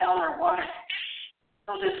threatening to sell our water.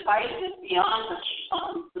 So despite it beyond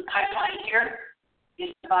the pipeline here,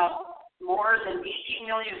 it's about more than 18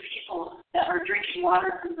 million people that are drinking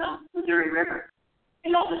water from the Missouri River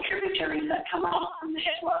and all the tributaries that come out from the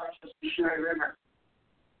headwaters of the Missouri River.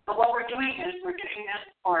 But what we're doing is we're doing this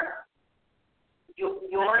for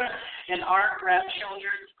yours and our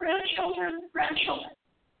grandchildren,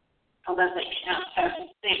 so that they can have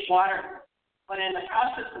safe water. But in the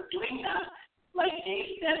process of doing that, like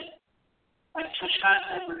Dave said, like Tushka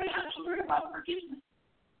said, we're going to have to learn about forgiveness.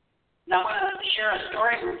 Now, I want to share a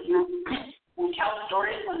story with you. We tell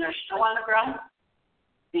stories when there's snow on the ground,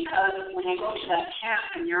 because when you go to that camp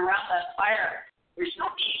and you're around that fire, there's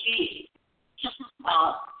no TV.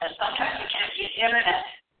 And sometimes you can't get internet.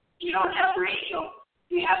 You don't have radio.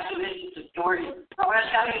 You have to listen to stories. I want to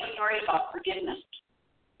tell you a story about forgiveness,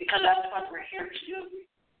 because that's what we're here to do.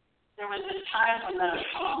 There was this time when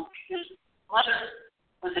his mother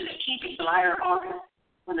was in a teepee July or August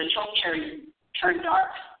when the choke cherry turned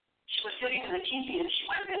dark. She was sitting in the teepee and she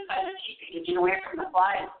went inside the teepee to get away from the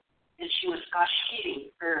flies, and she was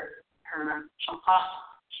eating her champah.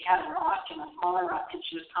 She had a rock and a smaller rock, and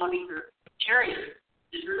she was counting her cherries.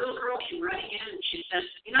 This little girl came running in and she said,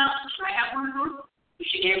 can I have one of those? And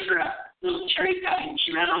she gave her a little cherry patty and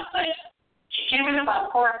she ran outside. She came in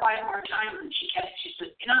about 4 or 5 more times and she said,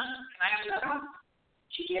 can I have another one?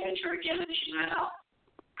 She gave it to her again and she ran out.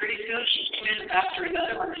 Pretty soon she came in after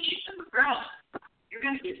another one and she said, girl, you're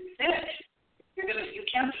going to get sick. You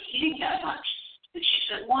can't be eating that much. And she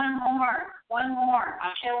said, one more.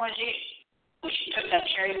 I'll tell what you. So she took that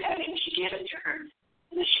cherry patty and she gave it to her.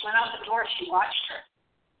 And as she went out the door, she watched her.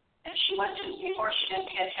 And she went to the door, she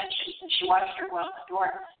didn't pay attention, and she watched her go out the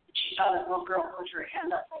door. And she saw that little girl put her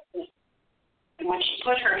hand up like this. And when she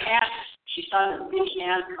put her hand, she saw the big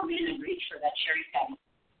hand come in and reach for that cherry patty.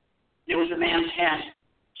 It was a man's hand.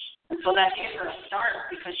 And so that gave her a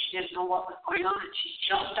start because she didn't know what was going on. And she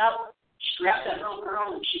jumped up, she grabbed that little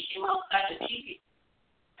girl, and she came outside the TV.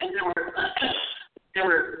 And there were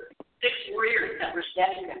 6 warriors that were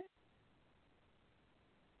standing there.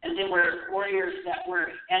 And they were warriors that were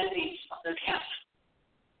enemies of the camp.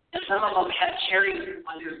 And some of them had cherries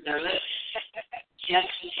under their lips. She had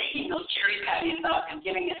to taking those cherry patties out and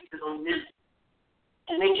giving it to those men.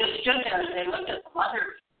 And they just stood there and they looked at the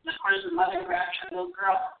mother. And of course the mother grabbed her little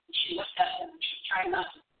girl and she looked at them and she was trying not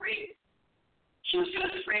to scream. She was going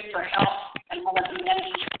to scream for help, and one of the men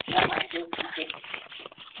said like this,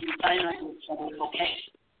 and silently said it was okay.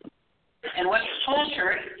 And what he told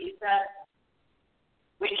her is that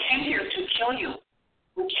we came here to kill you.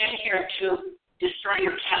 We came here to destroy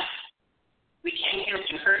your camp. We came here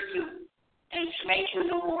to hurt you and to make you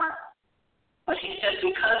no more. But he said,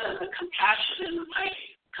 because of the compassion and the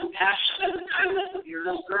kindness of your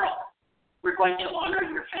little girl, we're going to honor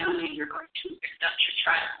your family and you're going to accept your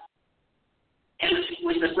tribe. And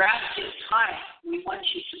when the grass gets high, we want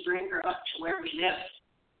you to bring her up to where we live,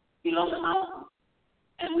 below the mountain.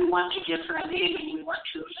 And we want to give her a name and we want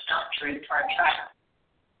to adopt her into our tribe.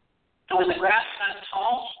 So when the grass got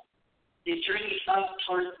tall, they journeyed up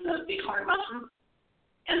towards the Bighorn Mountain,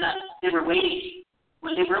 and they were waiting.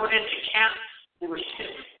 When they rode into camp, there were 6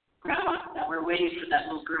 grandmas that were waiting for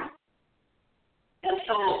that little girl. And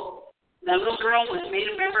so that little girl was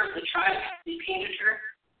made a member of the tribe. They painted her,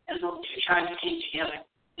 and those 2 tribes came together,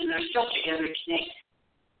 and they're still together today.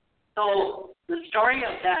 So the story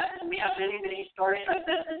of that, and we have many, many stories like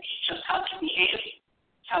that teach us how to behave,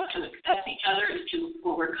 how to accept each other, and to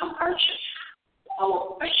overcome hardship.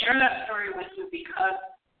 So I share that story with you because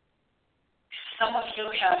some of you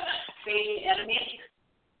have faced enemies.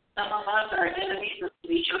 Some of us are enemies of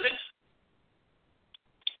each other.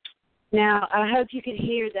 Now, I hope you can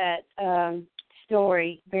hear that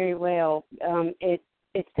story very well. It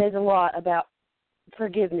says a lot about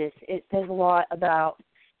forgiveness. It says a lot about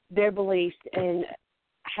their beliefs and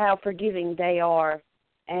how forgiving they are.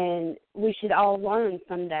 And we should all learn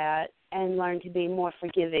from that and learn to be more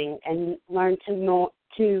forgiving and learn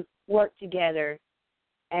to work together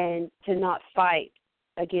and to not fight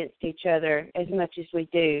against each other as much as we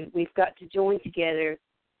do. We've got to join together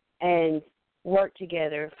and work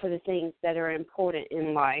together for the things that are important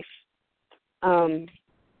in life.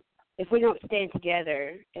 If we don't stand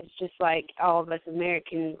together, it's just like all of us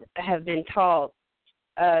Americans have been taught,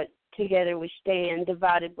 together we stand,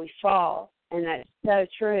 divided we fall. And that's so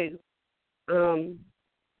true.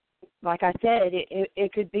 Like I said,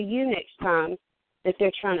 it could be you next time if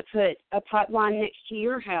they're trying to put a pipeline next to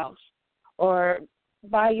your house or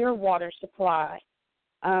by your water supply.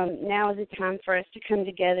 Now is the time for us to come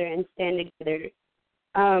together and stand together.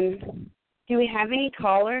 Do we have any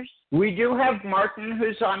callers? We do have Martin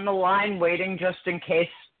who's on the line waiting just in case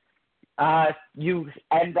you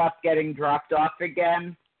end up getting dropped off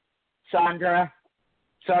again, Sonya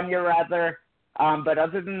rather. But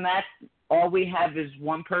other than that, all we have is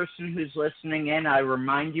one person who's listening in. I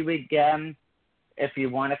remind you again, if you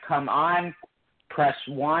want to come on, press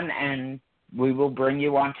 1 and we will bring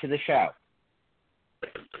you onto the show.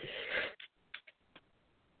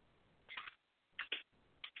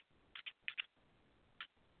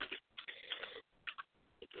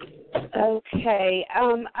 Okay.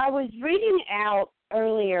 I was reading out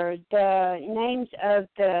earlier the names of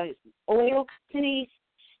the oil companies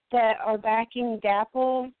that are backing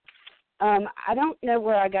DAPL. I don't know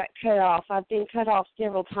where I got cut off. I've been cut off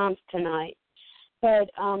several times tonight.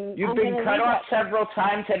 But you've been cut off several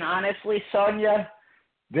times, and honestly, Sonya,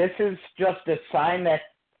 this is just a sign that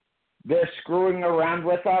they're screwing around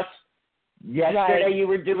with us. Yesterday, right. you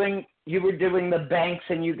were doing the banks,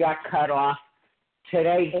 and you got cut off.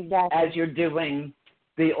 Today, exactly. As you're doing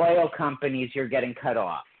the oil companies, you're getting cut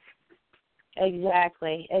off.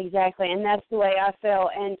 Exactly, and that's the way I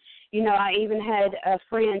felt. And I even had a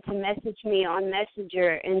friend to message me on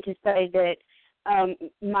Messenger and to say that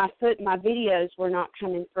my videos were not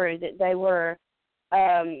coming through, that they were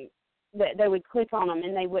that they would click on them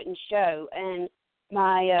and they wouldn't show. And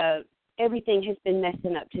my everything has been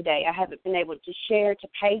messing up today. I haven't been able to share to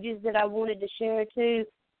pages that I wanted to share to.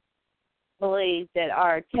 I believe that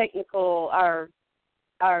our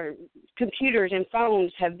computers and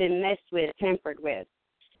phones have been messed with, tampered with.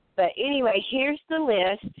 But anyway, here's the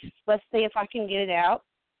list. Let's see if I can get it out.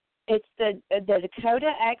 It's the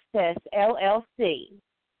Dakota Access LLC,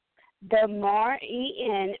 the Mar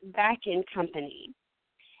E.N. Backen Company,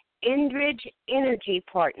 Enbridge Energy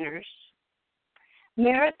Partners,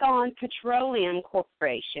 Marathon Petroleum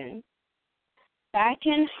Corporation,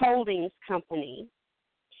 Backen Holdings Company,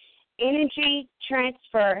 Energy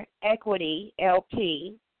Transfer Equity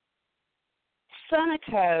LP,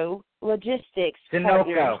 Sunoco Logistics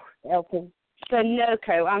Partners LP.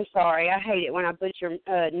 Sunoco, I'm sorry, I hate it when I butcher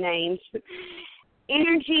names.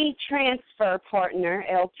 Energy Transfer Partner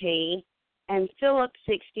LP, and Phillips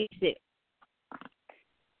 66.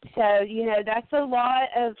 So, that's a lot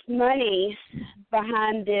of money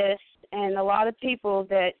behind this, and a lot of people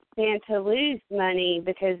that stand to lose money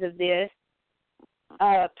because of this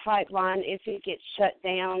pipeline if it gets shut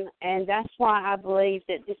down. And that's why I believe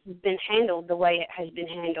that this has been handled the way it has been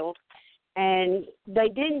handled. And they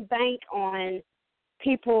didn't bank on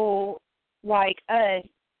people like us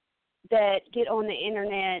that get on the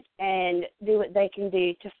internet and do what they can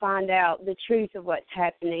do to find out the truth of what's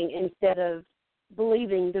happening instead of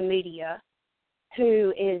believing the media,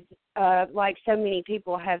 who is, like so many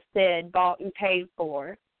people have said, bought and paid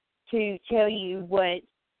for to tell you what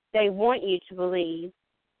they want you to believe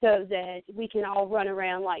so that we can all run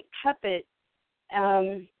around like puppets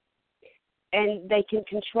and they can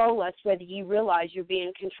control us whether you realize you're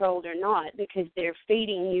being controlled or not, because they're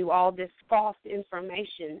feeding you all this false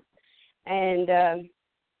information. And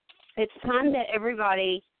it's time that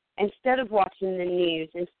everybody, instead of watching the news,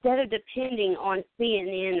 instead of depending on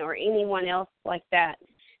CNN or anyone else like that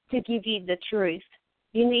to give you the truth,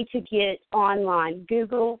 you need to get online.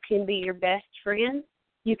 Google can be your best friend.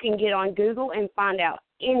 You can get on Google and find out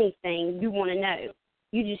anything you want to know.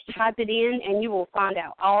 You just type it in and you will find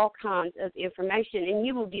out all kinds of information, and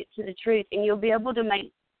you will get to the truth, and you'll be able to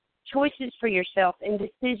make choices for yourself and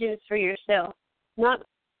decisions for yourself, not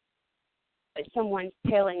what someone's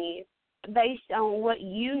telling you, based on what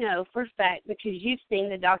you know for fact because you've seen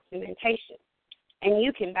the documentation, and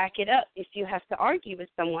you can back it up if you have to argue with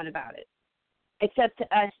someone about it. It's up to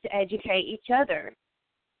us to educate each other.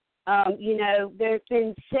 There have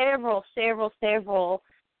been several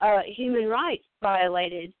human rights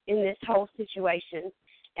violated in this whole situation,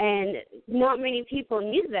 and not many people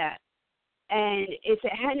knew that. And if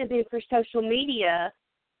it hadn't been for social media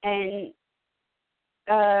and,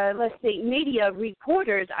 media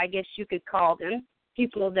reporters, I guess you could call them,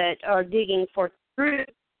 people that are digging for truth,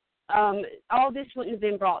 all this wouldn't have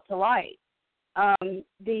been brought to light.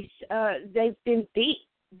 They've been beat.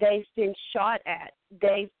 They've been shot at.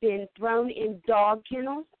 They've been thrown in dog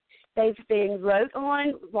kennels. They've been wrote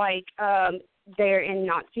on like they're in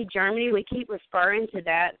Nazi Germany. We keep referring to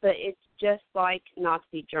that, but it's just like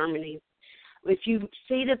Nazi Germany. If you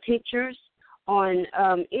see the pictures on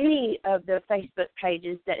any of the Facebook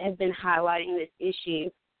pages that have been highlighting this issue,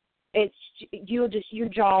 your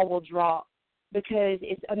jaw will drop, because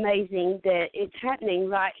it's amazing that it's happening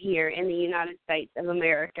right here in the United States of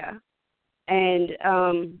America.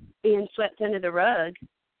 and being swept under the rug.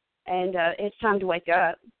 And it's time to wake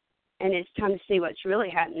up, and it's time to see what's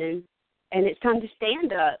really happening, and it's time to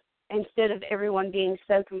stand up instead of everyone being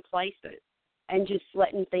so complacent and just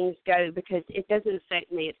letting things go because it doesn't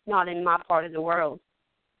affect me. It's not in my part of the world.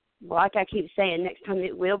 Like I keep saying, next time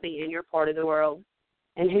it will be in your part of the world.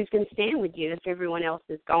 And who's going to stand with you if everyone else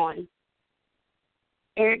is gone?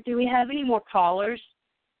 Eric, do we have any more callers?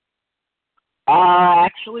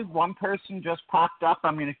 Actually, one person just popped up.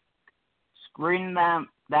 I'm going to screen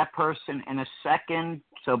that person in a second,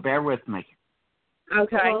 so bear with me.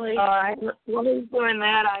 Okay. All right. While he's doing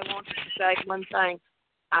that, I want to say one thing.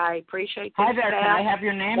 I appreciate this. Hi there. staff. Can I have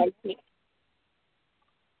your name?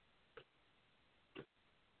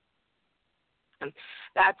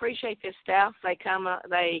 I appreciate this staff. They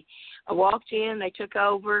walked in, they took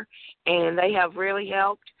over, and they have really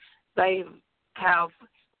helped. They have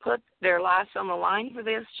put their lives on the line for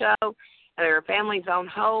this show, their families on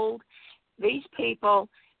hold. These people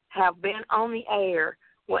have been on the air.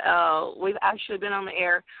 We've actually been on the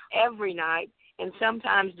air every night, and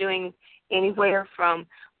sometimes doing anywhere from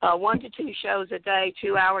 1 to 2 shows a day,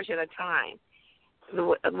 2 hours at a time.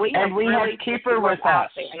 We have Keeper with us,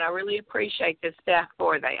 and I really appreciate the staff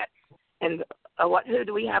for that. And who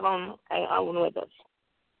do we have on with us?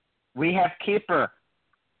 We have Keeper.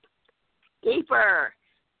 Keeper.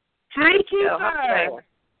 Hi, Keeper.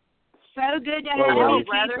 So good to have you,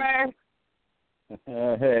 Keeper.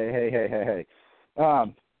 Hey.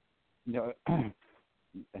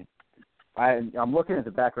 I'm looking at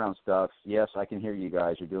the background stuff. Yes, I can hear you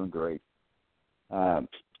guys. You're doing great. And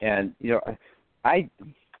I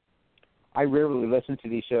rarely listen to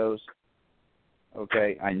these shows.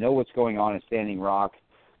 Okay, I know what's going on in Standing Rock.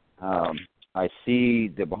 I see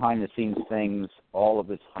the behind-the-scenes things all of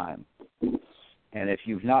the time. And if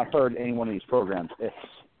you've not heard any one of these programs,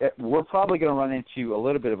 we're probably going to run into a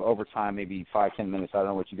little bit of overtime, maybe 5-10 minutes. I don't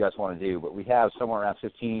know what you guys want to do, but we have somewhere around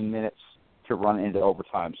 15 minutes to run into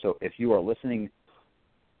overtime. So if you are listening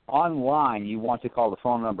online, you want to call the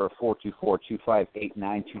phone number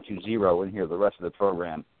 424-258-9220 and hear the rest of the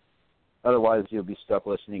program. Otherwise, you'll be stuck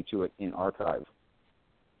listening to it in archive.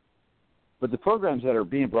 But the programs that are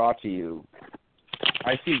being brought to you,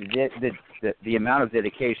 I see the amount of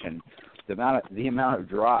dedication, the amount of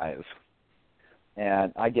drive,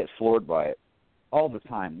 and I get floored by it all the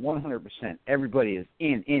time, 100%. Everybody is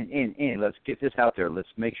in. Let's get this out there. Let's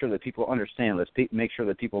make sure that people understand. Let's make sure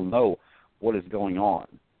that people know what is going on.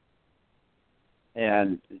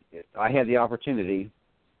 And I had the opportunity,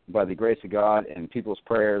 by the grace of God and people's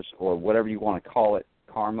prayers, or whatever you want to call it,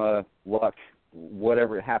 karma, luck,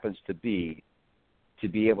 whatever it happens to be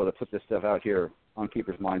able to put this stuff out here on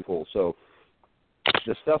Keeper's Mindful. So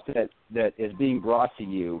the stuff that is being brought to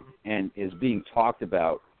you and is being talked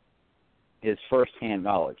about is firsthand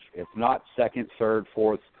knowledge. It's not second, third,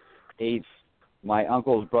 fourth, eighth. My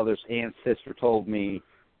uncles, brothers, and sister told me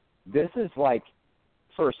this is like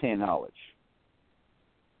firsthand knowledge.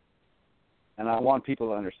 And I want people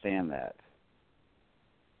to understand that.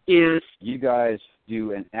 Yes. You guys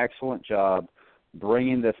do an excellent job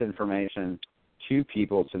bringing this information to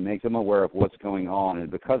people to make them aware of what's going on.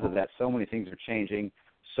 And because of that, so many things are changing.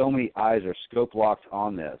 So many eyes are scope locked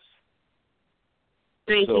on this.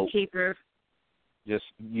 Thank you, Keeper. Just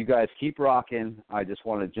you guys keep rocking. I just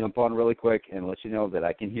want to jump on really quick and let you know that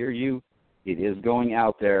I can hear you. It is going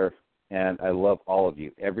out there, and I love all of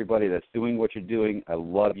you. Everybody that's doing what you're doing, I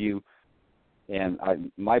love you. And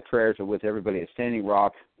my prayers are with everybody at Standing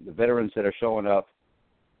Rock, the veterans that are showing up,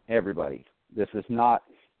 everybody. This is not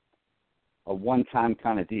a one-time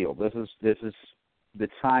kind of deal. This is the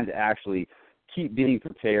time to actually keep being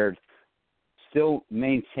prepared, still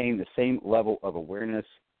maintain the same level of awareness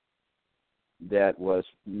that was,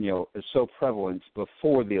 so prevalent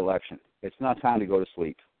before the election. It's not time to go to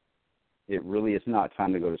sleep. It really is not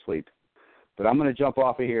time to go to sleep. But I'm going to jump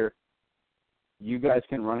off of here. You guys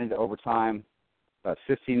can run into overtime, about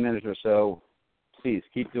 15 minutes or so. Please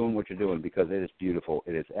keep doing what you're doing because it is beautiful.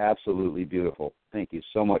 It is absolutely beautiful. Thank you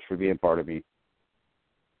so much for being part of me.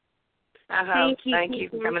 Thank you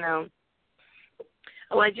for coming on.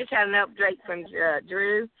 Well, I just had an update from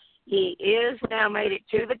Drue. He is now made it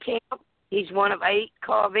to the camp. He's one of 8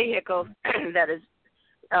 car vehicles that is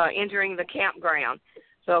entering the campground.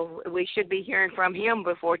 So we should be hearing from him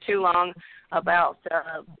before too long about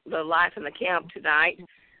the life in the camp tonight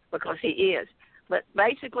because he is. But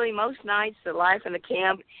basically, most nights, the life in the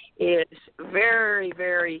camp is very,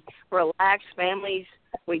 very relaxed. Families,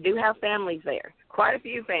 we do have families there, quite a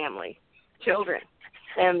few families, children.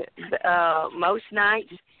 And most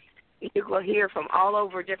nights, you will hear from all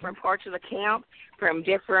over different parts of the camp, from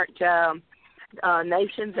different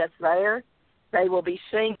nations that's there. They will be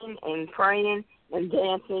singing and praying and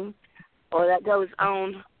dancing, or that goes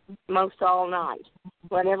on most all night.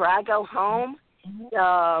 Whenever I go home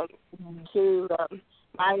to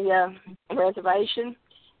my reservation,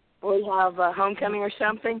 we have a homecoming or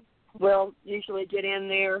something, we'll usually get in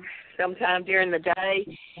there sometime during the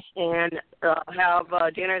day and have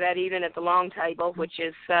dinner that evening at the long table, which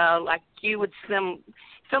is like you would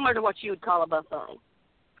similar to what you would call a buffet.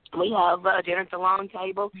 We have dinner at the long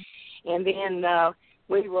table, and then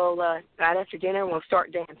we will, right after dinner, we'll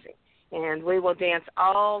start dancing. And we will dance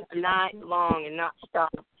all night long and not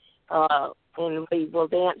stop. And we will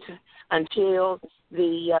dance until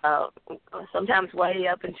sometimes way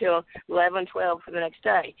up until 11, 12 for the next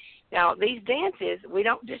day. Now, these dances, we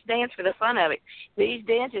don't just dance for the fun of it. These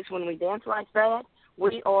dances, when we dance like that,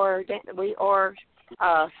 we are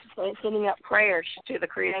sending up prayers to the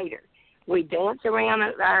Creator. We dance around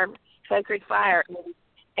our sacred fire.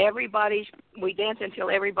 We dance until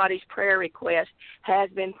everybody's prayer request has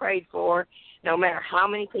been prayed for, no matter how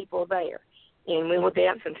many people are there. And we will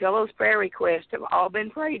dance until those prayer requests have all been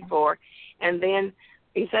prayed for. And then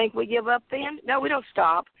you think we give up then? No, we don't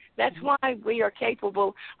stop. That's why we are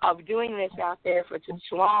capable of doing this out there for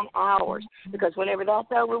such long hours, because whenever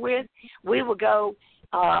that's over with, we will go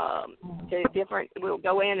we'll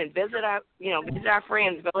go in and visit our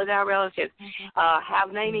friends, visit our relatives,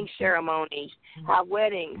 have naming ceremonies, have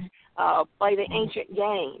weddings, play the ancient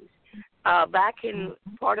games. Back in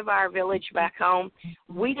part of our village back home,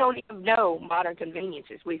 we don't even know modern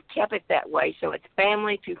conveniences. We've kept it that way, so it's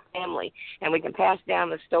family to family, and we can pass down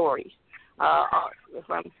the stories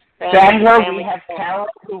from family Sandra, to family. we have Carol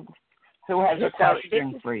who has a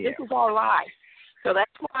question for you. This is our life. So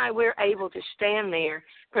that's why we're able to stand there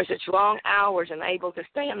for such long hours and able to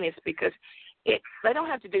stand this, because they don't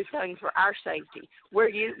have to do something for our safety.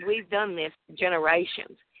 We've done this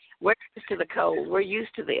generations. We're used to the cold. We're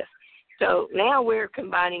used to this. So now we're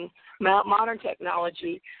combining modern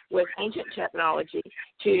technology with ancient technology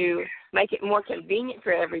to make it more convenient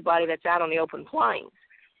for everybody that's out on the open plains.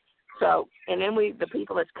 So, and then the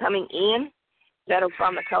people that's coming in that are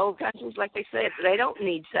from the cold countries, like they said, they don't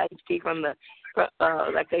need safety from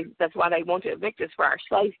that's why they want to evict us, for our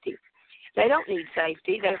safety. They don't need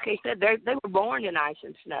safety. Like they said, they were born in ice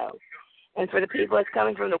and snow. And for the people that's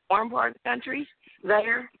coming from the warm part of the countries,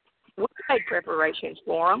 we've made preparations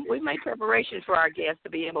for them. We've made preparations for our guests to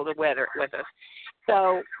be able to weather it with us.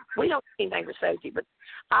 So we don't do anything for safety. But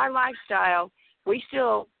our lifestyle, we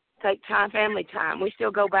still take family time. We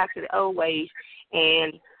still go back to the old ways.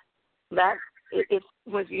 And if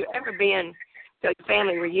you've ever been to a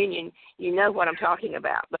family reunion, you know what I'm talking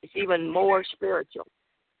about. But it's even more spiritual.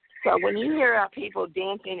 So when you hear our people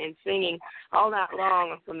dancing and singing all night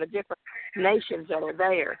long from the different nations that are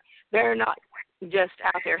there, they're not just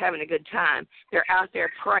out there having a good time. They're out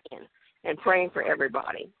there praying for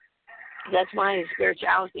everybody. That's why the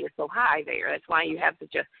spirituality is so high there. That's why you have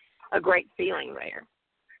such a great feeling there.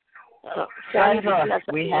 Sandra,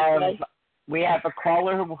 we have a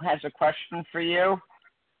caller who has a question for you,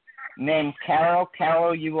 named Carol.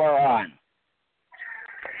 Carol, you are on.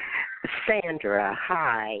 Sandra,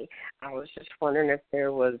 hi. I was just wondering if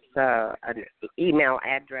there was an email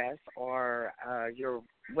address or your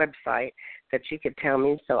website that you could tell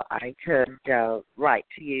me so I could write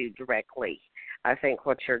to you directly. I think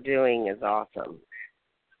what you're doing is awesome.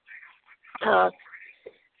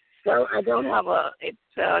 So I don't have it's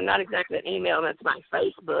not exactly an email, that's my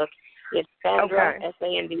Facebook. It's Sandra, okay.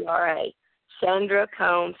 Sandra, Sandra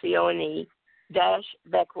Cone, Cone, Beckworth,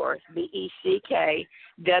 Beckworth.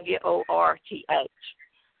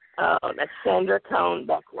 That's Sandra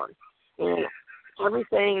Cone-Beckworth. And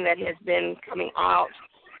everything that has been coming out,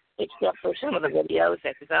 except for some of the videos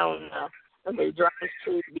that is on the Drones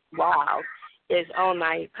to Be Wild, is on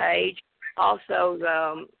my page. Also,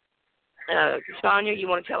 Sonya, you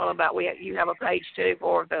want to tell them about you have a page too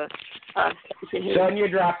for the station here? Sonya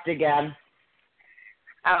dropped again.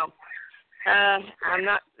 Oh, I'm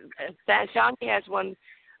not. Sonya has one.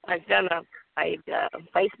 I've done a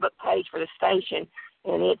Facebook page for the station,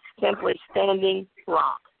 and it's simply Standing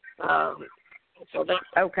Rock. So that's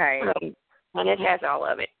okay. And it has all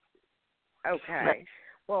of it. Okay.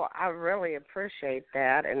 Well, I really appreciate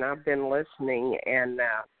that, and I've been listening, and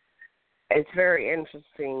it's very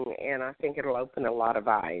interesting, and I think it'll open a lot of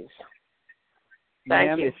eyes.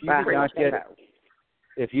 Ma'am, if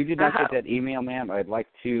you did not get that email, ma'am, I'd like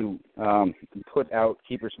to put out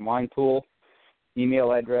Keepers Mind Pool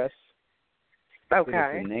email address. Okay.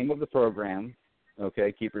 It's the name of the program.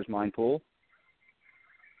 Okay, Keepers Mind Pool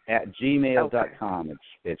at gmail.com.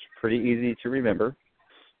 It's pretty easy to remember.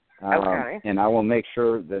 Okay. And I will make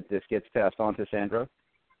sure that this gets passed on to Sandra.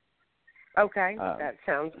 Okay, that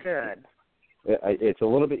sounds good. It's a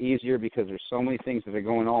little bit easier because there's so many things that are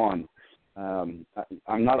going on.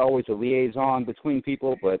 I'm not always a liaison between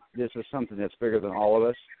people, but this is something that's bigger than all of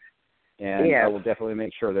us. And I will definitely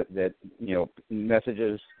make sure that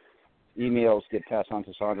messages, emails get passed on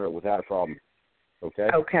to Sandra without a problem. Okay?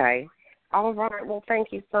 Okay. All right. Well,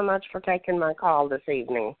 thank you so much for taking my call this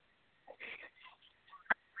evening.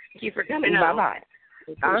 Thank you for coming on. Bye-bye.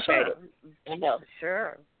 Appreciate it. I know.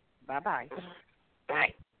 Sure. Bye-bye.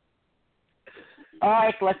 Bye. All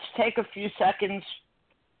right, let's take a few seconds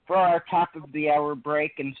for our top of the hour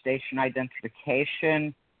break and station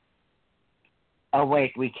identification. Oh,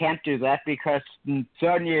 wait, we can't do that because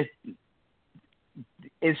Sonya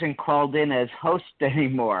isn't called in as host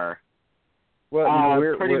anymore. Well,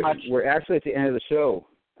 we're actually at the end of the show.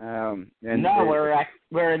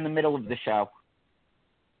 We're in the middle of the show.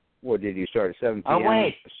 What, did you start at 7 p.m. Oh,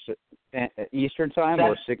 wait. Eastern time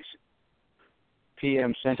or 6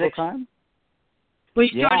 p.m. Central time? We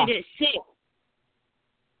started at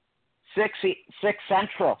 6. 6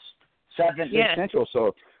 Central. 7 Central.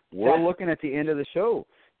 So we're looking at the end of the show.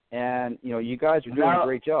 And, you guys are doing a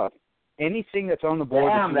great job. Anything that's on the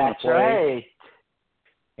board that you want to play, right.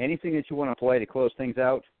 Anything that you want to play to close things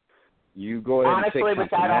out, you go ahead and pick something. Honestly,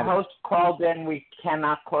 without a host called in, we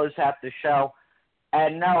cannot close out the show.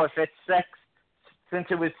 And no, if it's 6, since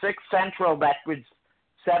it was 6 Central, that was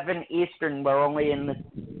 7 Eastern. We're only in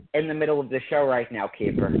the middle of the show right now,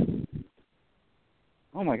 Keeper.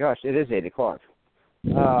 Oh my gosh, it is 8 o'clock.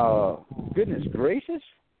 Goodness gracious!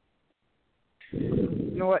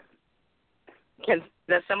 You know what?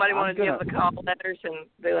 Does somebody want to give the call letters and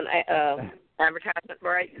do an advertisement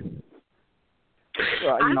break?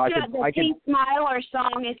 Well, I can Smiler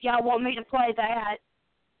song if y'all want me to play that.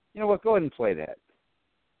 You know what? Go ahead and play that.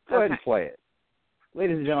 Go ahead and play it.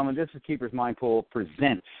 Ladies and gentlemen, this is Keeper's Mind Pool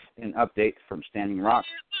presents an update from Standing Rock.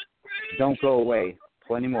 Don't go away.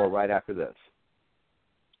 Plenty more right after this.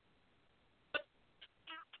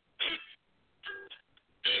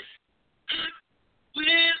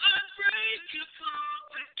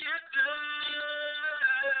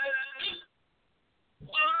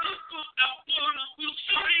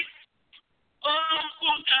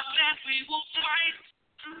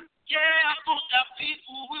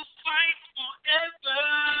 People will fight forever.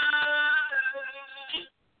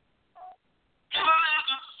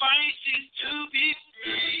 Forever fighting to be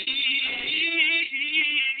free.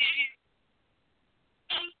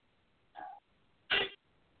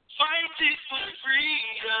 Fighting for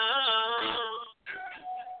freedom.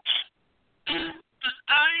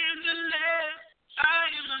 I am the left, I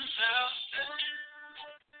am the south.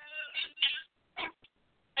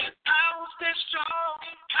 And I will stay strong,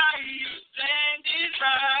 I am standing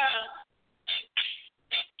high.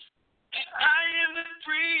 I am the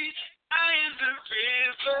breeze, I am the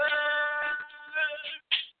river.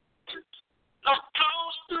 Look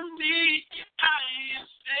close to me, I am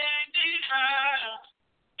standing high.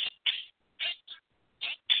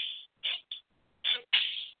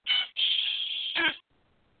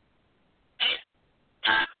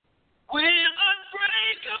 We're unbreakable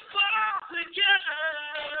together.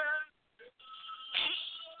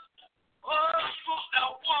 Oh, for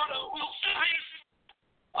our water we'll fight.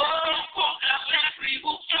 Oh, for our land we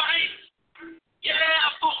will fight.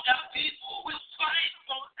 Yeah, for our people we'll fight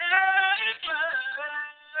forever.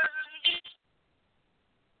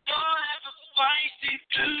 Forever fighting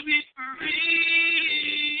to be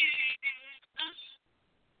free.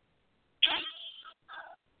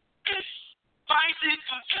 Fighting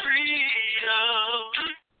for freedom.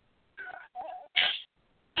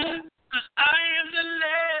 'Cause I am the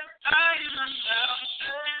left, I am the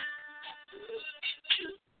mountain.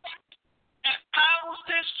 And I will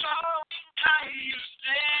stay strong, I am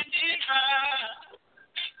standing high.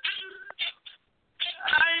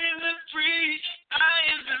 I am the breeze, I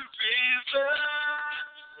am the river.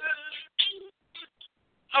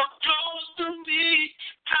 So close to me,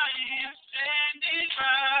 I am standing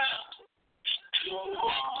high.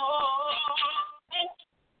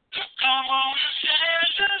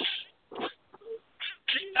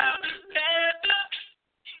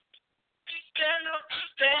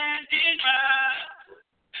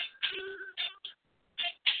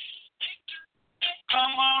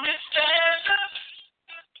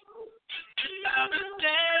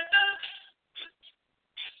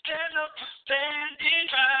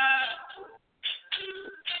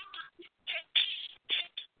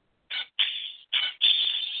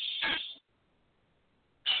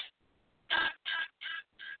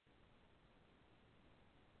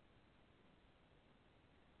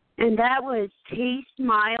 And that was T.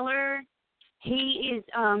 Smiler. He is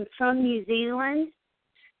from New Zealand.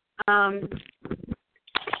 Are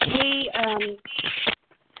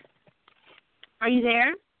you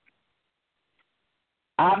there?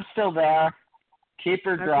 I'm still there. Keep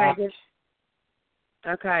her dropped.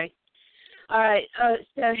 Okay. All right.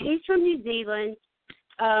 So he's from New Zealand.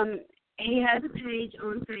 He has a page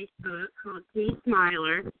on Facebook called T.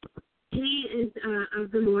 Smiler. He is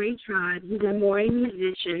of the Maori tribe. He's a Maori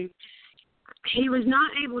musician. He was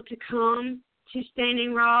not able to come to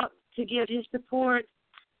Standing Rock to give his support,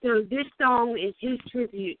 so this song is his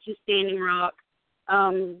tribute to Standing Rock,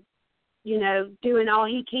 doing all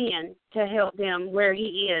he can to help them where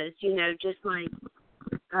he is, just like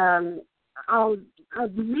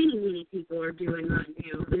many people are doing right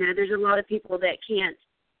now. There's a lot of people that can't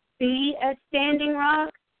be at Standing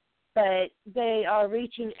Rock, but they are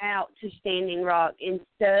reaching out to Standing Rock in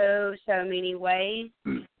so many ways.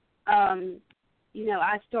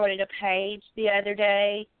 I started a page the other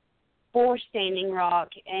day for Standing Rock,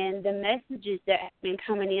 and the messages that have been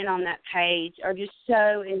coming in on that page are just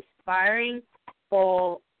so inspiring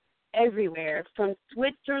for everywhere, from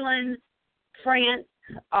Switzerland, France,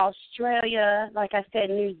 Australia, like I said,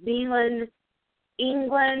 New Zealand,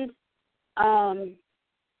 England,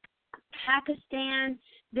 Pakistan.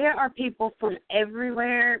 There are people from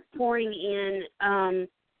everywhere pouring in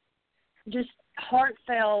just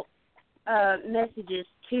heartfelt messages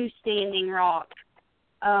to Standing Rock,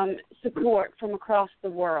 support from across the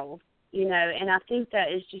world, and I think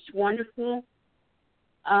that is just wonderful.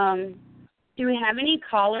 Do we have any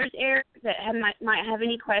callers, Eric, that might have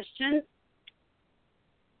any questions?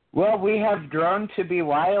 Well, we have Drone to Be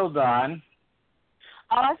Wild on.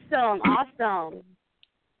 Awesome.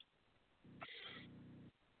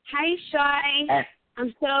 Hi, Shy.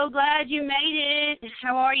 I'm so glad you made it.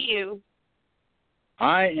 How are you?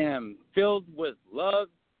 I am filled with love,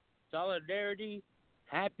 solidarity,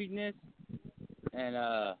 happiness, and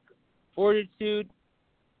fortitude.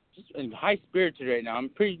 Just in high spirits right now. I'm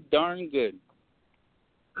pretty darn good.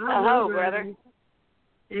 I hope, brother.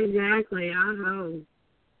 Exactly. I hope.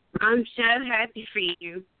 I'm so happy for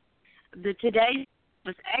you. Today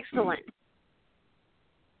was excellent.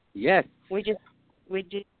 Yes. We just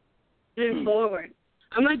move forward.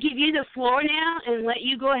 I'm going to give you the floor now and let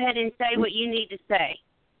you go ahead and say what you need to say.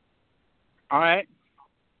 All right.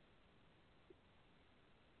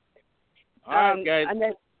 All right, guys.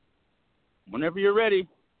 Whenever you're ready.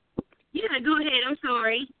 Yeah, go ahead. I'm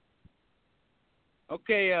sorry.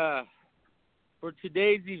 Okay, for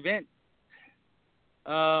today's event,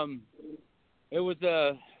 it was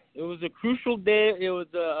a crucial day. It was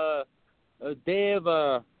a day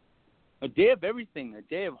of everything, a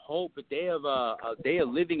day of hope, a day of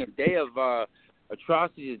living, a day of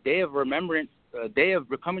atrocities, a day of remembrance, a day of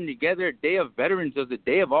coming together, a day of veterans. There's a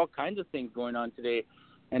day of all kinds of things going on today.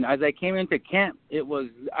 And as I came into camp,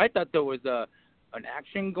 I thought there was an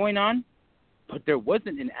action going on, but there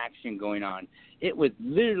wasn't an action going on. It was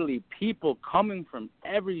literally people coming from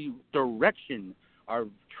every direction. Our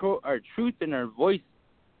truth and our voice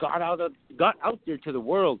got out there to the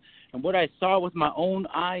world. And what I saw with my own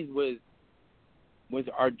eyes was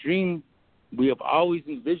our dream we have always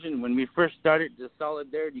envisioned when we first started the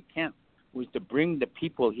Solidarity Camp, was to bring the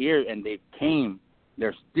people here, and they came.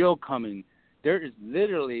 They're still coming. There is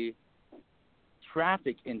literally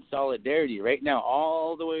traffic in Solidarity right now,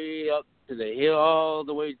 all the way up to the hill, all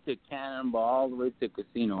the way to Cannonball, all the way to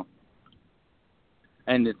Casino.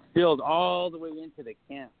 And it's filled all the way into the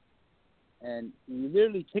camp. And you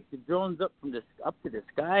literally take the drones up to the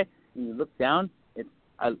sky, and you look down. It's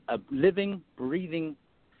a living, breathing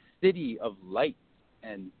city of light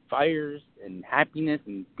and fires and happiness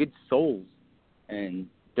and good souls. And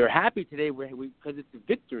they're happy today because it's a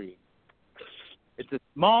victory. It's a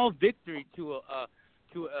small victory to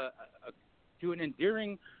an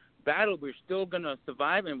enduring battle. We're still going to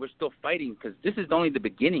survive, and we're still fighting, because this is only the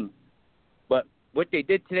beginning. But what they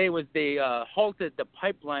did today was they halted the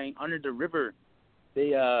pipeline under the river.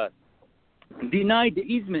 They denied the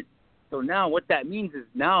easement. So now what that means is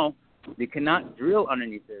now they cannot drill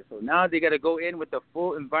underneath there. So now they got to go in with a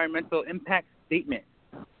full environmental impact statement.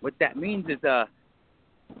 What that means is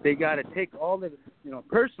they got to take all the,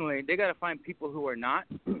 personally, they got to find people who are not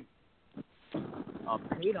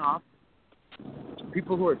paid off,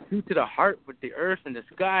 people who are true to the heart with the earth and the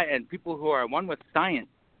sky, and people who are one with science,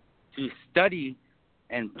 to study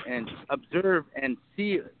and observe and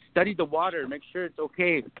study the water, make sure it's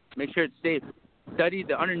okay, make sure it's safe, study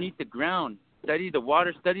the underneath the ground, study the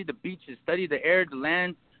water, study the beaches, study the air, the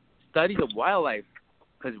land, study the wildlife,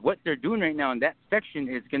 because what they're doing right now in that section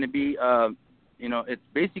is going to be it's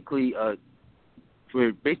basically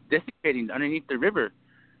we're desiccating underneath the river.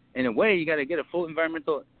 In a way, you got to get a full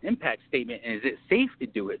environmental impact statement, and is it safe to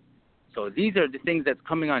do it? So these are the things that's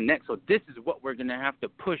coming on next. So this is what we're going to have to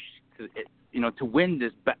push to, to win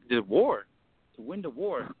the war. To win the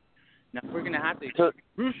war. Now we're going to have to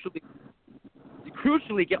crucially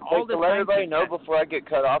get all this. To let everybody know before I get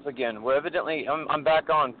cut off again, we're evidently I'm back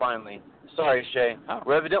on finally. Sorry, Shay. Oh.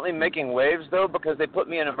 We're evidently making waves though because they put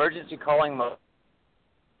me in emergency calling mode.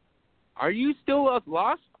 Are you still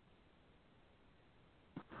lost?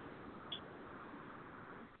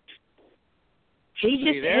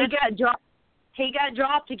 He got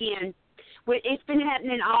dropped again. It's been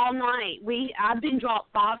happening all night. I've been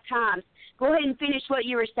dropped 5 times. Go ahead and finish what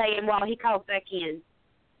you were saying while he calls back in.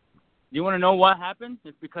 You want to know what happened?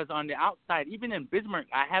 It's because on the outside, even in Bismarck,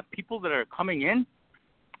 I have people that are coming in,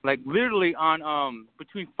 like literally on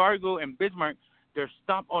between Fargo and Bismarck. They're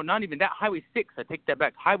stopped. Oh, not even that. Highway 6. I take that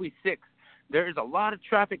back. Highway 6. There is a lot of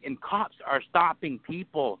traffic, and cops are stopping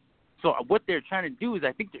people. So what they're trying to do is,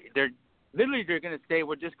 I think they're going to say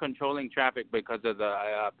we're just controlling traffic because of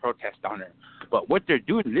the protest on it. But what they're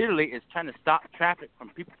doing literally is trying to stop traffic from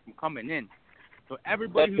people from coming in. So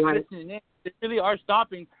everybody who's listening in, they really are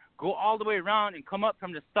stopping. Go all the way around and come up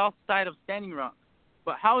from the south side of Standing Rock.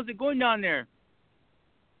 But how is it going down there?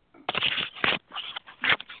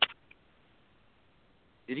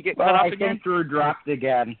 Did you get cut off again? I think Drue dropped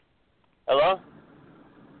again. Hello?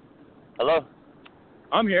 Hello?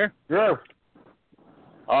 I'm here. Drue.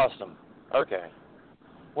 Awesome. Okay.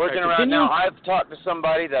 Working around now. I've talked to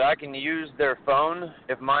somebody that I can use their phone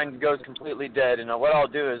if mine goes completely dead. And what I'll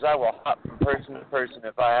do is I will hop from person to person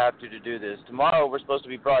if I have to do this. Tomorrow we're supposed to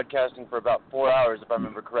be broadcasting for about 4 hours, if I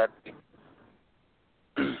remember correctly.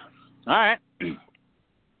 All right.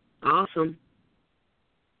 Awesome.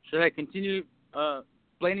 Should I continue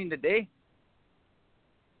explaining the day?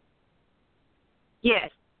 Yes.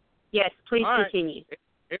 Yes, please All continue. Right.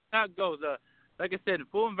 If not goes, like I said,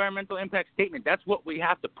 full environmental impact statement. That's what we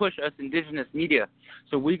have to push, us indigenous media.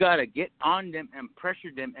 So we got to get on them and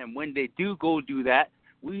pressure them. And when they do go do that,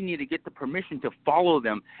 we need to get the permission to follow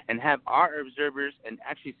them and have our observers and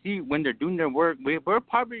actually see when they're doing their work. We're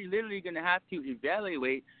probably literally going to have to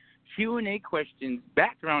evaluate Q&A questions,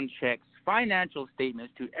 background checks, financial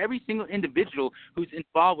statements to every single individual who's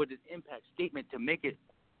involved with this impact statement to make it,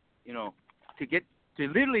 to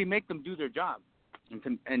literally make them do their job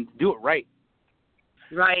and do it right.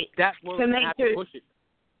 Right. That's what we have to push it.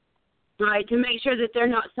 Right, to make sure that they're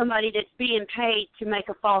not somebody that's being paid to make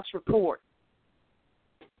a false report.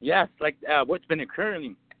 Yes, like what's been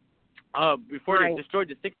occurring. Before they destroyed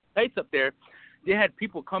the 6 sites up there, they had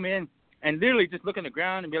people come in and literally just look on the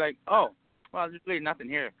ground and be like, oh, well, there's really nothing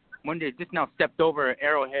here. When they just now stepped over an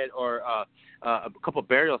arrowhead or a couple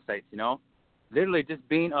burial sites, literally just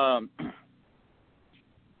being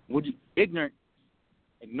ignorant.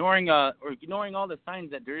 Ignoring all the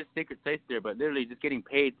signs that there is sacred sites there, but literally just getting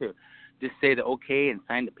paid to just say the okay and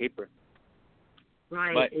sign the paper.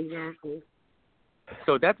 Right, exactly.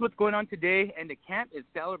 So that's what's going on today, and the camp is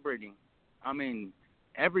celebrating. I mean,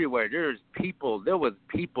 everywhere. There was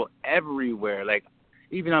people everywhere. Like,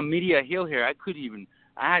 even on Media Hill here, I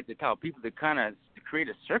had to tell people to kind of create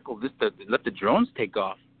a circle just to let the drones take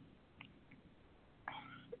off.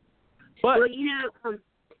 But, well,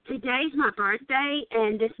 today's my birthday,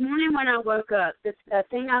 and this morning when I woke up, the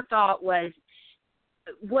thing I thought was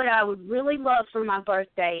what I would really love for my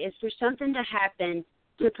birthday is for something to happen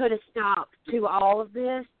to put a stop to all of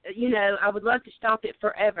this. I would love to stop it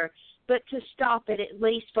forever, but to stop it at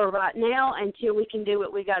least for right now until we can do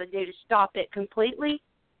what we got to do to stop it completely.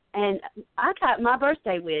 And I got my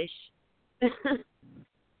birthday wish.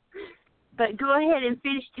 But go ahead and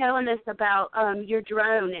finish telling us about your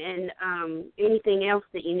drone and anything else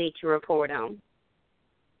that you need to report on.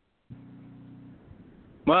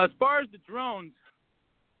 Well, as far as the drones,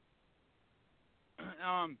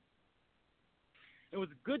 it was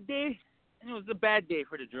a good day and it was a bad day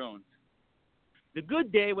for the drones. The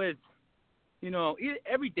good day was,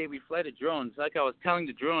 every day we fly the drones. Like I was telling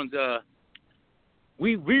the drones,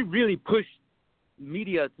 we really pushed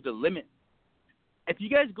media to the limit. If you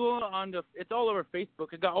guys go on it's all over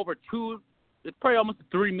Facebook. It got it's probably almost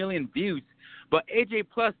 3 million views. But AJ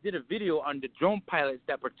Plus did a video on the drone pilots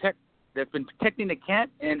that's been protecting the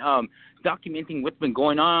camp and documenting what's been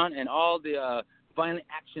going on and all the violent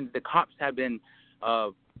actions the cops have been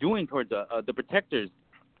doing towards the protectors.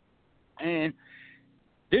 And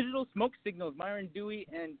digital smoke signals, Myron Dewey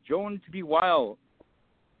and Joan to be Wild.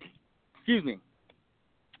 Excuse me.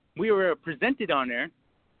 We were presented on there.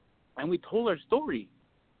 And we told our story.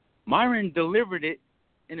 Myron delivered it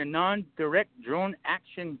in a non-direct drone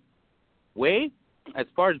action way as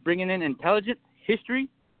far as bringing in intelligence, history.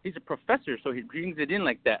 He's a professor, so he brings it in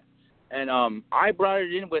like that. And I brought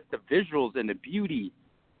it in with the visuals and the beauty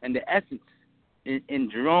and the essence in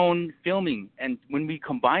drone filming. And when we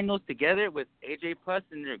combine those together with AJ Plus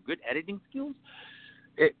and their good editing skills,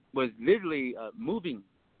 it was literally moving.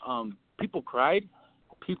 People cried.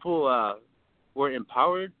 People were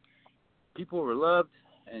empowered. People were loved.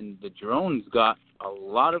 And the drones got a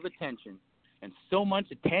lot of attention. And so much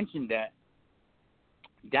attention that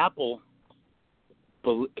DAPL,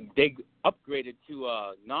 they upgraded to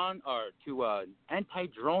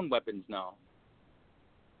anti-drone weapons now.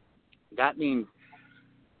 That means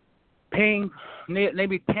paying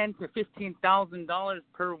maybe $10,000 to $15,000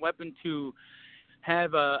 per weapon to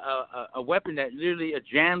have a weapon that literally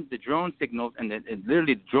jams the drone signals, and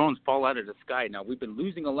literally the drones fall out of the sky. Now, we've been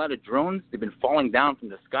losing a lot of drones. They've been falling down from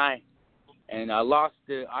the sky. And I lost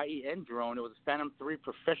the IEN drone. It was a Phantom 3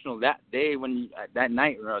 Professional that day that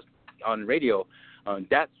night when I was on radio.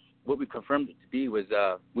 That's what we confirmed it to be was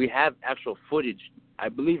we have actual footage. I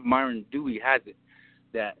believe Myron Dewey has it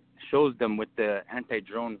that shows them with the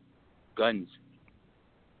anti-drone guns.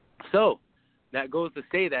 So that goes to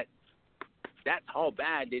say that that's how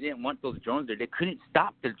bad they didn't want those drones there. They couldn't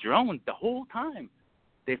stop the drones the whole time.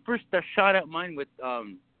 They first shot at mine with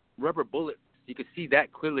rubber bullets. You could see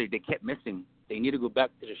that clearly. They kept missing. They need to go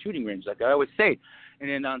back to the shooting range, like I always say. And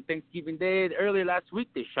then on Thanksgiving Day, earlier last week,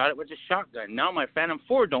 they shot it with a shotgun. Now my Phantom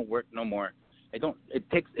 4 don't work no more. It don't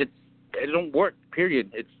work.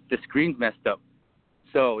 Period. The screen's messed up.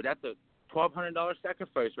 So that's a $1,200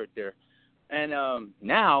 sacrifice right there. And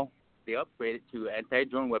now they upgrade it to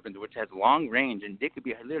anti-drone weapons, which has long range, and they could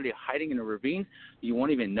be literally hiding in a ravine. You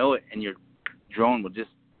won't even know it, and your drone will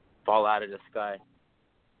just fall out of the sky.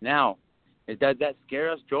 Now, does that scare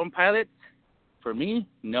us drone pilots? For me,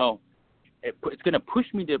 no. It's going to push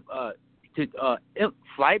me to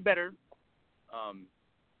fly better,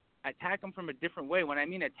 attack them from a different way. When I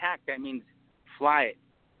mean attack, that means fly it.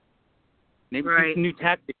 Maybe right. New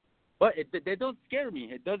tactics. But they don't scare me.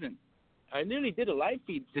 It doesn't. I literally did a live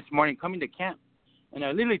feed this morning coming to camp, and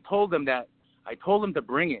I literally told them to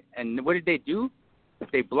bring it. And what did they do?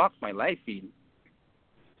 They blocked my live feed.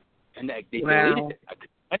 And they deleted it. I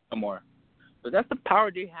couldn't find no more. So that's the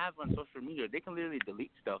power they have on social media. They can literally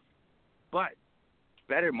delete stuff. But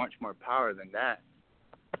much more power than that.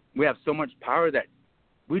 We have so much power that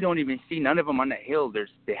we don't even see none of them on the hill.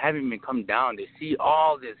 They haven't even come down. They see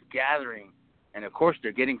all this gathering. And, of course,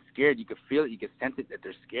 they're getting scared. You can feel it. You can sense it that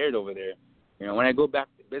they're scared over there. You know, when I go back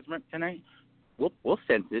to Bismarck tonight, we'll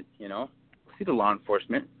sense it, you know. We'll see the law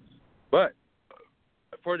enforcement. But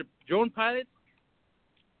for the drone pilots,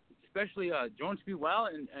 especially drone speed wow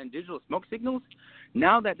and digital smoke signals,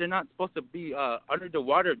 now that they're not supposed to be under the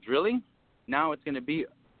water drilling, now it's going to be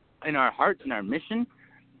in our hearts and our mission,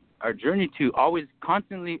 our journey to always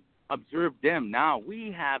constantly observe them. Now we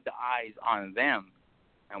have the eyes on them.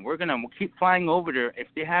 And we're going to keep flying over there. If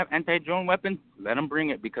they have anti-drone weapons, let them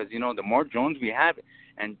bring it because, you know, the more drones we have,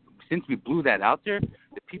 and since we blew that out there,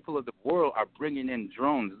 the people of the world are bringing in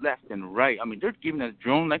drones left and right. I mean, they're giving us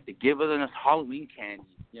drones like they give us Halloween candy,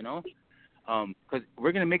 you know, because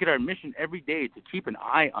we're going to make it our mission every day to keep an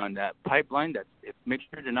eye on that pipeline, make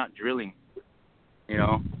sure they're not drilling, you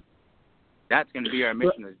know. That's going to be our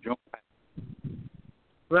mission as drone pilots.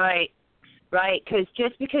 Right. Right, because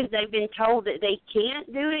just because they've been told that they can't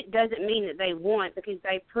do it doesn't mean that they won't, because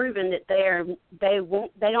they've proven that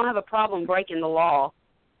they don't have a problem breaking the law.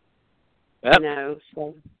 Yep. You know,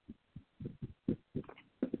 so.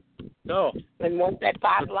 And once that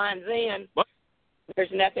pipeline's in,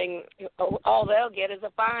 there's nothing. All they'll get is a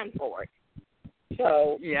fine for it.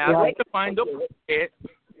 So yeah, I'd like to find it.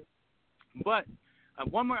 But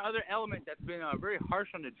one more other element that's been very harsh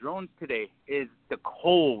on the drones today is the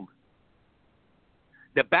cold.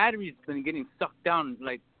 The battery's been getting sucked down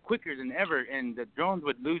like quicker than ever, and the drones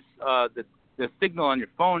would lose the signal on your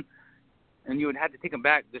phone, and you would have to take them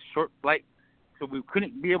back this short flight. So we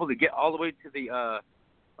couldn't be able to get all the way to the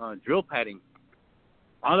drill padding.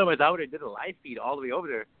 Otherwise, I would have did a live feed all the way over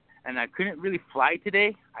there, and I couldn't really fly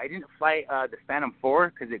today. I didn't fly the Phantom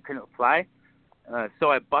 4 because it couldn't fly,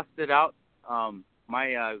 so I busted out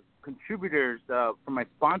my contributors from my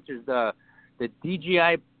sponsors, the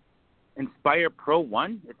DJI Inspire Pro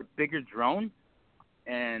 1. It's a bigger drone,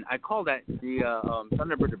 and I call that the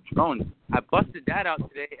Thunderbird of drones. I busted that out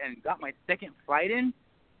today and got my second flight in,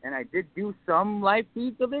 and I did do some live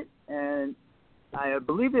feeds of it, and I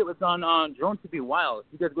believe it was on Drone TV Wild.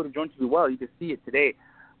 If you guys go to Drone TV Wild, you can see it today.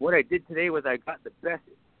 What I did today was I got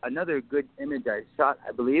another good image I shot,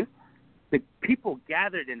 I believe, the people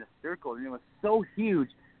gathered in a circle, and it was so huge.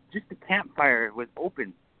 Just the campfire was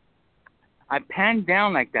open. I panned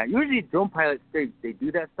down like that. Usually drone pilots, they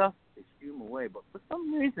do that stuff. They shoot them away. But for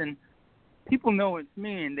some reason, people know it's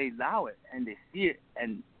me, and they allow it, and they see it.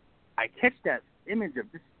 And I catch that image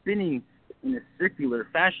of just spinning in a circular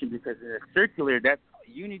fashion, because in a circular, that's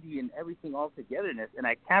unity and everything all togetherness. And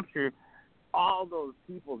I capture all those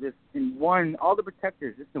people just in one, all the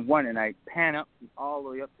protectors just in one, and I pan up all the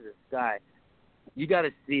way up to the sky. You got to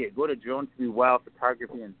see it. Go to Drone to be Wild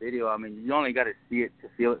Photography and Video. I mean, you only got to see it to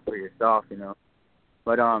feel it for yourself, you know.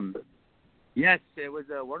 But yes, it was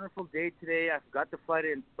a wonderful day today. I got to fly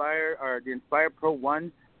the Inspire Pro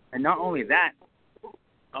 1, and not only that,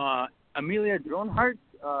 Amelia Droneheart,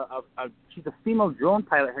 she's a female drone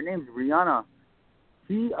pilot. Her name's Rihanna.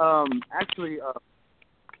 She actually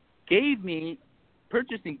gave me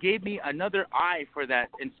another eye for that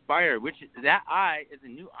Inspire, which that eye is a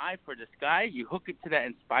new eye for the sky. You hook it to that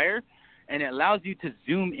Inspire, and it allows you to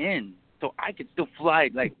zoom in. So I could still fly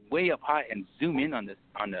like way up high and zoom in on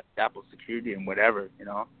the Apple security and whatever, you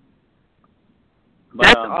know. But,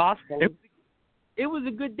 that's awesome. It was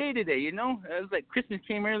a good day today, you know. It was like Christmas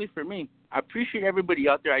came early for me. I appreciate everybody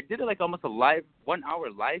out there. I did it like almost a 1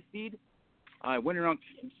 hour live feed. I went around,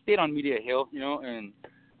 stayed on Media Hill, you know, and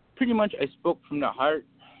pretty much I spoke from the heart,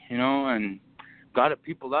 you know, and a lot of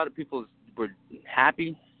people were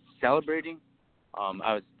happy, celebrating. I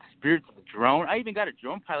was spirits of the drone. I even got a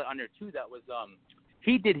drone pilot on there too. That was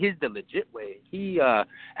he did his the legit way. He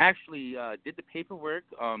actually did the paperwork.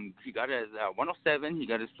 He got his 107. He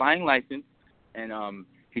got his flying license, and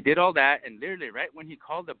he did all that. And literally, right when he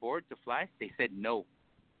called the board to fly, they said no.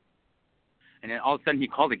 And then all of a sudden he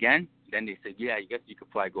called again. Then they said, yeah, I guess you could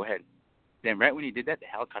fly. Go ahead. Then right when he did that, the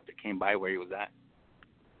helicopter came by where he was at.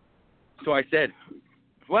 So I said,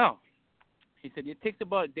 well, he said, it takes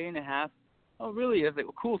about a day and a half. Oh, really? I was like,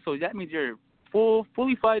 well, cool. So that means you're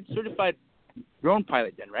fully flight certified drone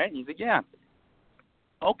pilot then, right? And he's like, yeah.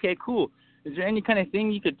 Okay, cool. Is there any kind of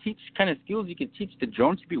thing you could teach, kind of skills you could teach the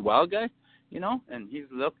drone to be wild guy, you know? And he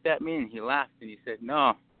looked at me and he laughed and he said,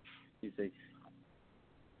 no. He's like,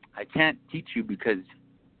 I can't teach you because,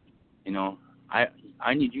 you know,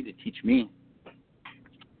 I need you to teach me.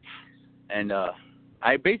 And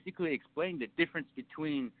I basically explained the difference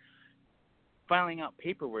between filing out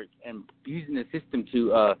paperwork and using the system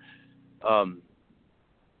to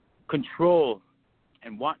control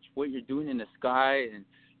and watch what you're doing in the sky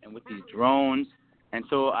and with these drones. And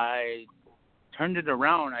so I turned it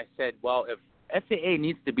around. I said, well, if the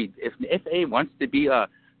FAA wants to be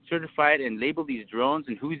certified and label these drones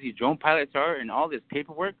and who these drone pilots are and all this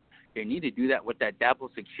paperwork, they need to do that with that Dapple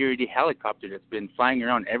security helicopter that's been flying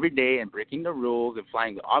around every day and breaking the rules and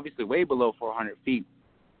flying obviously way below 400 feet.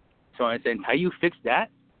 So I said, until you fix that,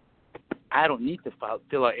 I don't need to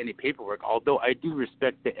fill out any paperwork, although I do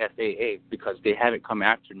respect the FAA because they haven't come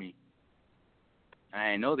after me. And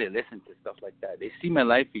I know they listen to stuff like that. They see my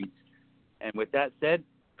live feeds. And with that said,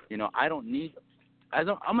 you know,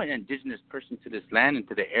 I'm an indigenous person to this land and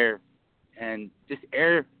to the air. And this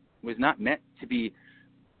air was not meant to be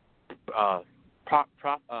to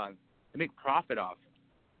make profit off.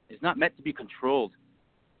 It's not meant to be controlled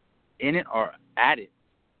in it or at it.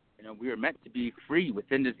 You know, we are meant to be free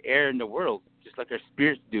within this air in the world, just like our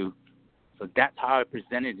spirits do. So that's how I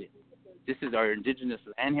presented it. This is our indigenous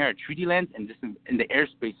land here, our treaty lands, and this is in the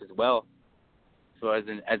airspace as well. So as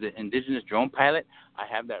an indigenous drone pilot, I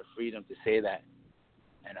have that freedom to say that,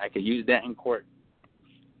 and I could use that in court.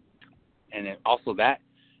 And then also that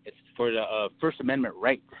it's for the First Amendment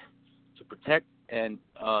right to protect and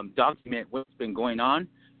document what's been going on,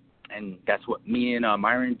 and that's what me and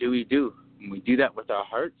Myron Dewey do. And we do that with our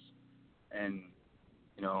hearts, and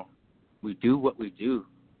you know, we do what we do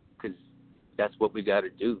because that's what we got to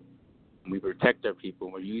do. And we protect our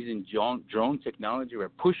people. We're using drone technology. We're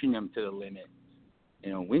pushing them to the limit.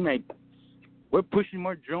 You know, we're pushing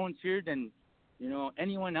more drones here than, you know,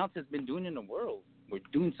 anyone else has been doing in the world. We're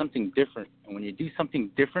doing something different. And when you do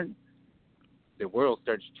something different, the world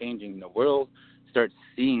starts changing. The world starts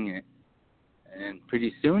seeing it. And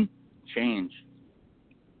pretty soon, change.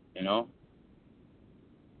 You know?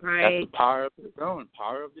 Right. That's the power of the drone,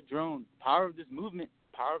 power of the drone, power of this movement,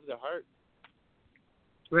 power of the heart.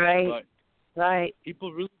 Right. But right.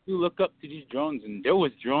 People really do look up to these drones, and there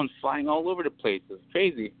was drones flying all over the place. It was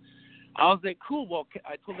crazy. I was like, cool. Well,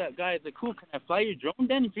 I told that guy, I was like, cool, can I fly your drone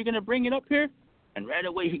then if you're going to bring it up here? And right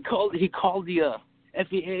away he called the FAA,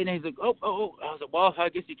 and he's like, oh. I was like, well, I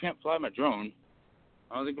guess you can't fly my drone.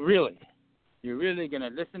 I was like, really? You're really going to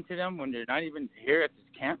listen to them when they're not even here at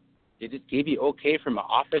this camp? They just gave you okay from an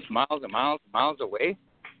office miles and miles and miles away?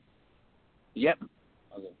 Yep.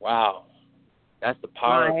 I was like, wow. That's the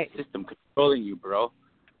power Right. of the system controlling you, bro.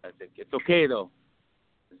 I was like, it's okay, though.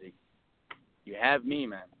 I was like, you have me,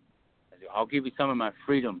 man. I was like, I'll give you some of my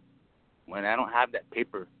freedom when I don't have that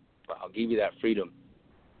paper, but I'll give you that freedom.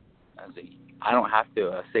 I was like, I don't have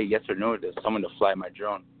to say yes or no to someone to fly my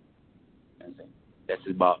drone. I was like, it's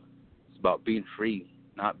about being free,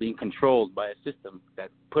 not being controlled by a system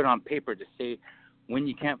that's put on paper to say when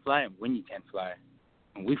you can't fly and when you can't fly.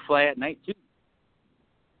 And we fly at night, too.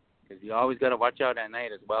 Because you always got to watch out at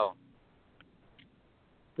night as well.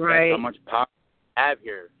 Right. That's how much power we have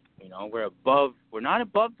here. You know, we're not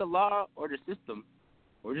above the law or the system.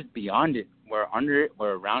 We're just beyond it. We're under it.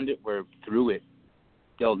 We're around it. We're through it.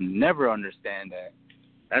 They'll never understand that.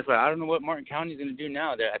 That's why I don't know what Martin County is going to do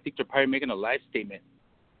now. I think they're probably making a live statement.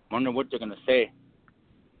 I wonder what they're going to say.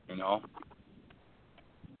 You know?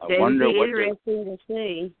 I wonder what interesting to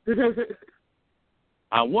see.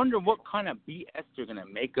 I wonder what kind of BS they're going to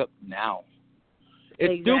make up now.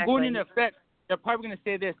 It's Exactly. still going into effect. They're probably going to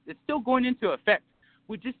say this. It's still going into effect.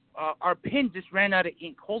 We just, our pen just ran out of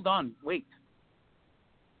ink. Hold on. Wait.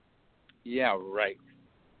 Yeah, right.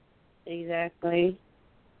 Exactly.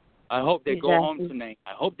 I hope they go home tonight.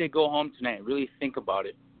 I hope they go home tonight and really think about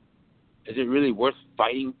it. Is it really worth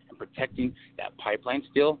fighting and protecting that pipeline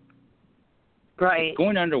still? Right. It's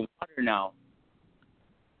going underwater now.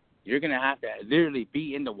 You're going to have to literally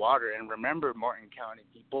be in the water. And remember, Martin County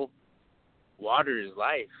people, water is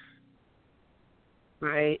life.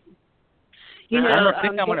 Right. One more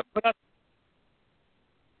thing I want to put up.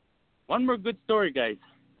 One more good story, guys.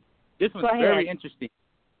 This one's very interesting.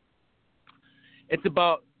 It's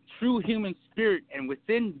about true human spirit, and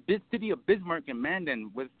within this city of Bismarck and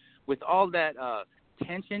Mandan, with all that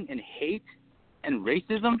tension and hate and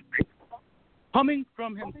racism, coming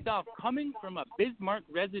from himself, coming from a Bismarck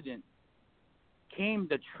resident, came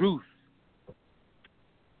the truth.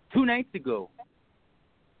 2 nights ago,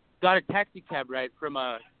 got a taxi cab ride from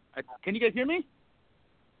can you guys hear me?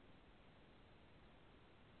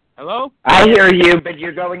 Hello? I hear you, but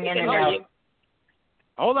you're going in and out.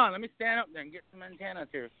 Hold on, let me stand up there and get some antennas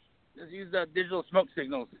here. Just use the digital smoke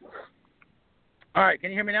signals. All right,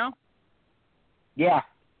 can you hear me now? Yeah.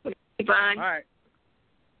 Fine. All right.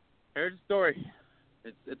 Here's the story.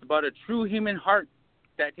 It's about a true human heart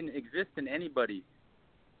that can exist in anybody.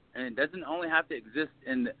 And it doesn't only have to exist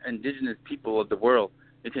in the indigenous people of the world.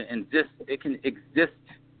 It can exist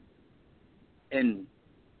in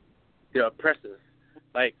the oppressive.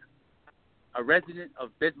 Like a resident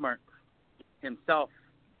of Bismarck himself,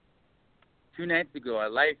 2 nights ago, I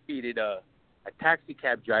live feeded a taxi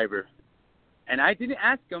cab driver. And I didn't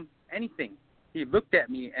ask him anything. He looked at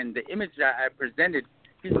me, and the image that I presented,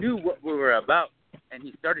 he knew what we were about, and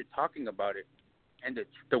he started talking about it. And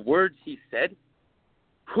the words he said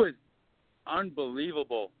was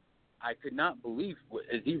unbelievable. I could not believe,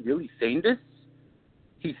 is he really saying this?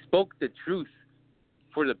 He spoke the truth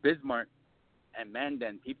for the Bismarck and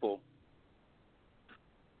Mandan people.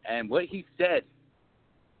 And what he said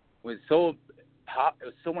was so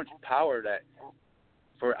much power that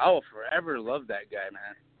I will forever love that guy,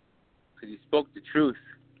 man, because he spoke the truth.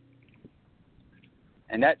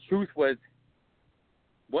 And that truth was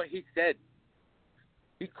what he said.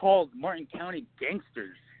 He called Martin County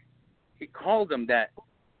gangsters. He called them that.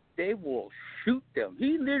 They will shoot them.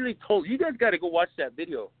 He literally told, you guys got to go watch that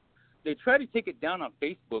video. They tried to take it down on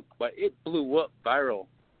Facebook, but it blew up viral.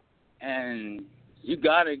 And you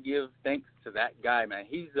got to give thanks to that guy, man.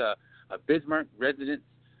 He's a Bismarck resident.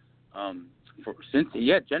 Since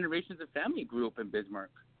generations of family grew up in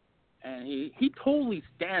Bismarck. And he totally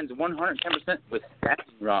stands 110% with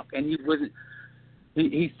Standing Rock. And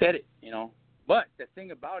he said it, you know. But the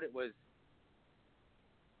thing about it was,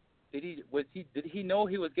 did he know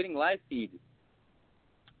he was getting live feed?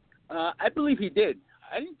 I believe he did.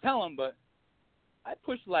 I didn't tell him, but I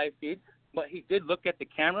pushed live feed. But he did look at the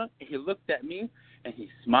camera, and he looked at me, and he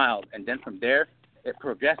smiled. And then from there, it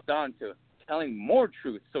progressed on to telling more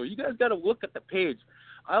truth. So you guys got to look at the page.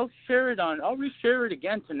 I'll reshare it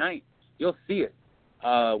again tonight. You'll see it.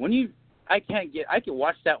 I can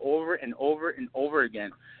watch that over and over and over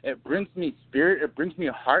again. It brings me spirit, it brings me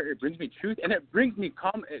a heart, it brings me truth, and it brings me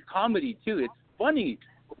comedy too. It's funny,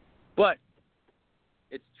 but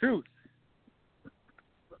it's truth.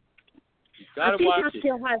 You gotta watch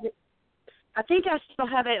it. I think I still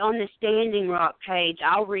have it on the Standing Rock page.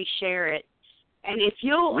 I'll reshare it. And if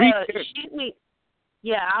you'll shoot me,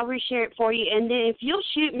 I'll reshare it for you. And then if you'll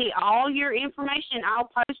shoot me all your information, I'll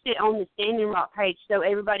post it on the Standing Rock page so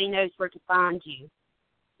everybody knows where to find you,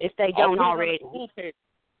 if they don't already.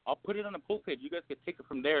 I'll put it on the pool page. You guys can take it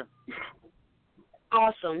from there.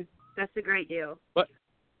 Awesome. That's a great deal. But,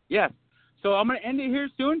 yeah. So I'm going to end it here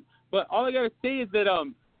soon. But all I got to say is that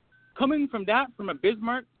coming from a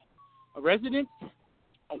Bismarck, a resident,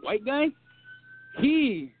 a white guy,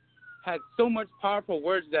 he had so much powerful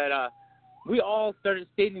words that we all started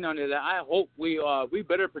stating on it that I hope we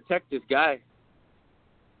better protect this guy.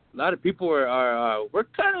 A lot of people were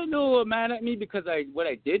kind of a little mad at me because what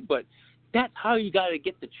I did, but that's how you got to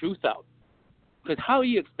get the truth out. Because how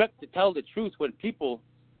you expect to tell the truth when people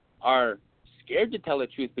are scared to tell the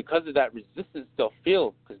truth because of that resistance they'll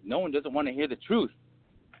feel, because no one doesn't want to hear the truth.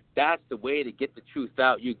 That's the way to get the truth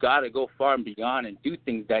out. You got to go far and beyond and do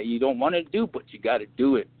things that you don't want to do, but you got to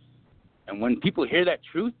do it. And when people hear that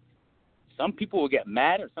truth, some people will get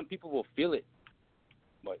mad or some people will feel it.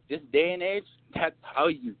 But this day and age, that's how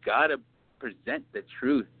you got to present the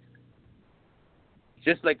truth.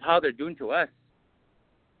 Just like how they're doing to us.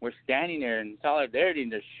 We're standing there in solidarity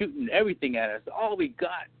and they're shooting everything at us, all we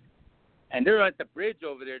got. And they're at the bridge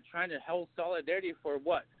over there trying to hold solidarity for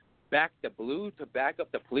what? Back the blue to back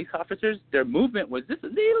up the police officers. Their movement was this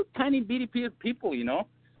little tiny BDP of people, you know.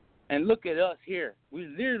 And look at us here. We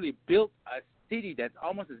literally built a city that's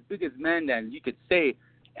almost as big as Mandan, you could say,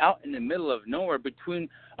 out in the middle of nowhere between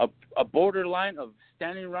a borderline of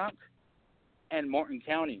Standing Rock and Morton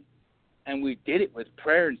County. And we did it with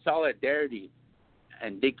prayer and solidarity.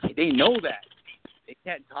 And they know that. They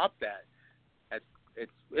can't top that.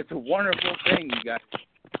 It's a wonderful thing, you guys.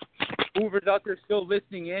 Whoever's out there still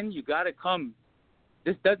listening in, you got to come.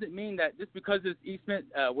 This doesn't mean that just because this easement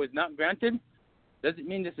was not granted, doesn't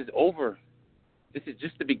mean this is over. This is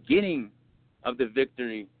just the beginning of the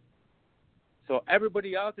victory. So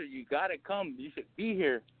everybody out there, you got to come. You should be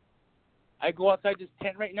here. I go outside this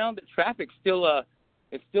tent right now. The traffic's still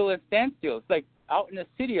it's still a standstill. It's like out in the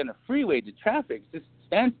city on the freeway, the traffic's just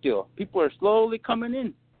standstill. People are slowly coming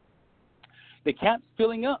in. The camp's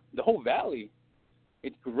filling up. The whole valley.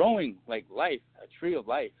 It's growing like life, a tree of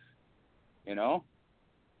life. You know?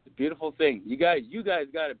 It's a beautiful thing. You guys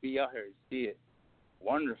got to be out here and see it.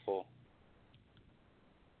 Wonderful.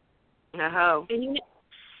 And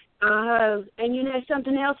you know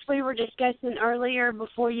something else we were discussing earlier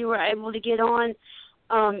before you were able to get on?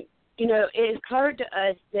 You know, it occurred to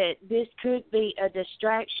us that this could be a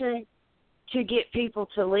distraction to get people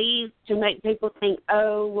to leave, to make people think,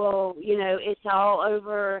 oh, well, you know, it's all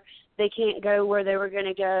over. They can't go where they were going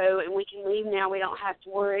to go, and we can leave now. We don't have to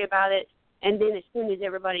worry about it. And then as soon as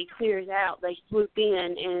everybody clears out, they swoop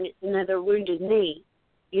in, and it's another wounded knee,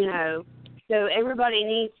 you know. So everybody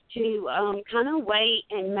needs to kind of wait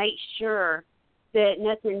and make sure that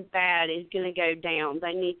nothing bad is going to go down.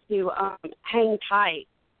 They need to hang tight.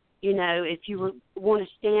 You know, if you want to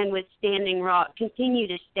stand with Standing Rock, continue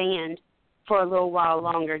to stand for a little while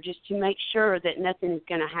longer just to make sure that nothing is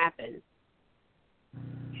going to happen.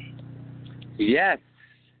 Yes,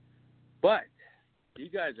 but you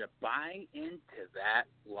guys are buying into that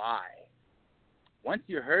lie. Once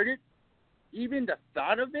you heard it, even the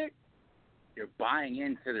thought of it, you're buying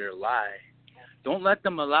into their lie. Don't let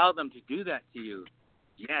them allow them to do that to you.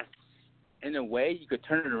 Yes, in a way, you could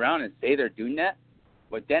turn it around and say they're doing that,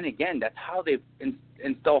 but then again, that's how they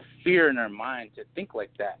install fear in our mind to think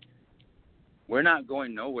like that. We're not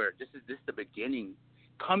going nowhere. This is the beginning.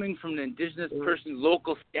 Coming from the indigenous person,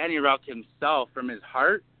 local Standing Rock himself, from his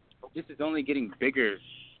heart, this is only getting bigger.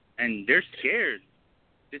 And they're scared.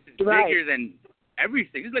 This is bigger than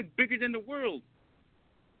everything. It's like bigger than the world.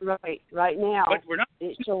 Right now. But we're not.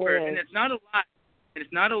 It sure is. And it's not a lie. And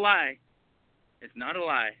it's not a lie. It's not a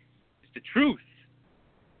lie. It's the truth.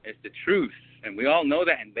 It's the truth. And we all know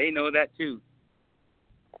that, and they know that too.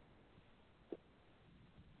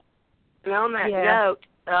 And on that note,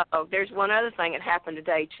 there's one other thing that happened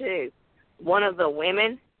today too. One of the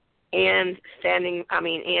women in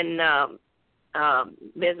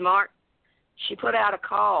Bismarck, she put out a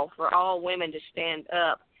call for all women to stand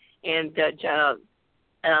up and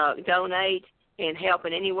donate and help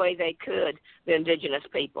in any way they could the indigenous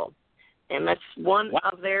people. And that's one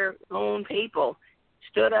of their own people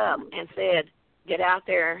stood up and said, get out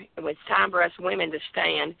there. It was time for us women to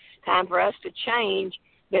stand, time for us to change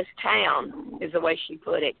this town, is the way she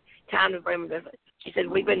put it. Time to remember. She said,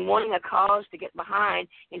 we've been wanting a cause to get behind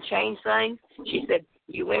and change things. She said,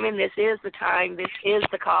 you women, this is the time. This is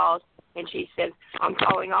the cause. And she said, I'm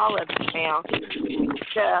calling all of you now to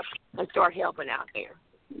step and start helping out there.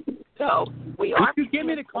 So we are. Could you give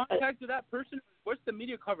me the contact of that person? What's the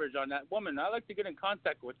media coverage on that woman? I'd like to get in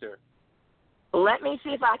contact with her. Let me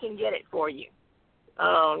see if I can get it for you.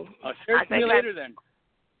 I'll share it with you later then.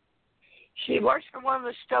 She works for one of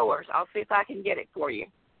the stores. I'll see if I can get it for you.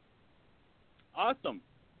 Awesome.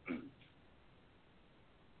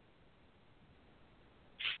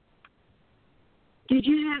 Did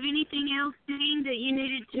you have anything else, Dean, that you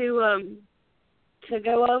needed to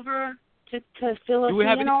go over to fill us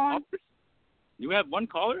in on? Do we have one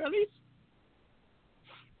caller at least?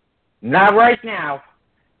 Not right now.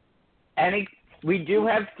 We do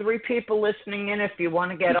have 3 people listening in. If you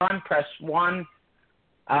want to get on, press 1.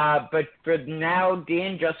 But for now,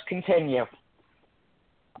 Dean, just continue.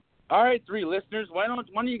 All right, 3 listeners. Why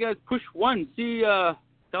don't you guys push 1? See,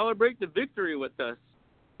 celebrate the victory with us.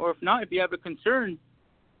 Or if not, if you have a concern,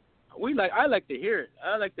 I like to hear it.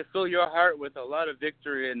 I like to fill your heart with a lot of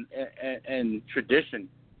victory and tradition.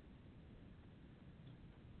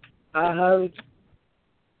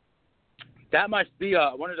 That must be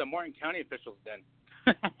one of the Morton County officials then.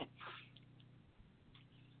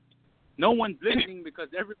 No one's listening because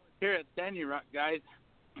everyone's here at Standing Rock, guys.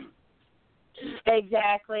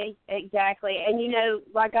 Exactly. And,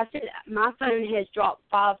 like I said, my phone has dropped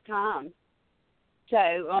 5 times. So,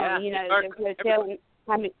 they're telling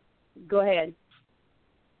go ahead.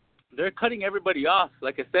 They're cutting everybody off.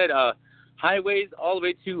 Like I said, highways all the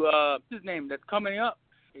way to, what's his name, that's coming up.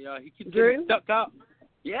 He keeps getting stuck out.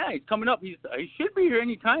 Yeah, he's coming up. He should be here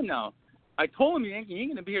any time now. I told him he ain't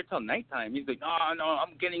going to be here till nighttime. He's like, oh, no,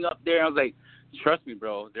 I'm getting up there. I was like, trust me,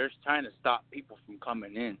 bro. They're trying to stop people from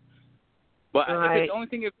coming in. But if it's the only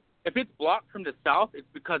thing, if it's blocked from the south, it's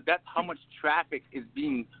because that's how much traffic is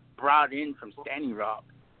being brought in from Standing Rock.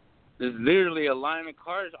 There's literally a line of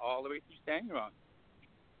cars all the way through Standing Rock.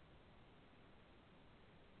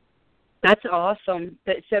 That's awesome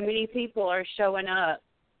that so many people are showing up.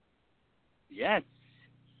 Yes.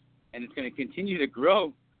 And it's going to continue to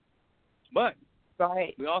grow. But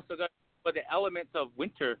we also got the elements of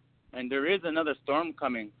winter, and there is another storm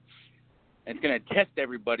coming. And it's going to test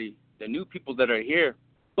everybody, the new people that are here.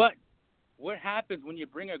 But what happens when you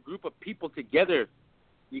bring a group of people together?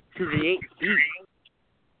 You create heat.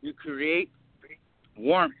 You create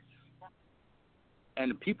warmth.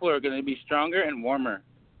 And the people are going to be stronger and warmer.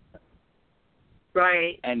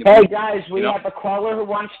 Right. And hey, guys, we have a caller who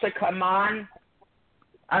wants to come on.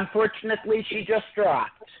 Unfortunately, she just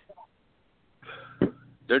dropped.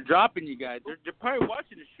 They're dropping you guys. They're probably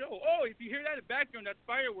watching the show. Oh, if you hear that in the background, that's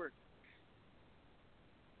fireworks.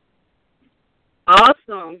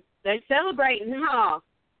 Awesome. They're celebrating, huh?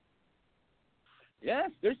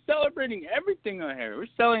 Yes, they're celebrating everything on here. We're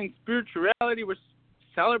celebrating spirituality. We're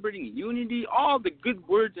celebrating unity, all the good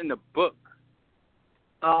words in the book.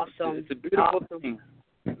 Awesome. It's a beautiful thing.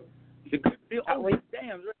 It's a good feel. Oh,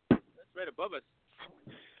 damn. That's right above us.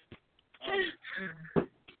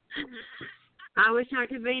 I wish I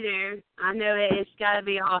could be there. I know it's got to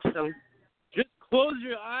be awesome. Just close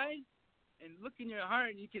your eyes and look in your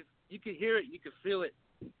heart, and you can hear it. You can feel it.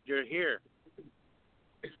 You're here.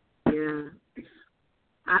 Yeah.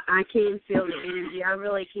 I can feel the energy. I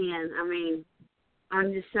really can. I mean,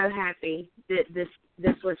 I'm just so happy that this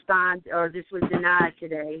was signed or this was denied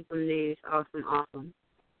today from news. Awesome.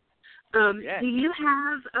 Do you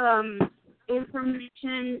have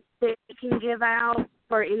information that you can give out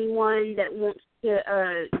for anyone that wants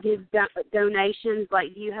to give donations?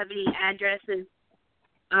 Like, do you have any addresses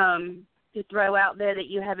to throw out there that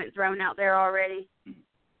you haven't thrown out there already?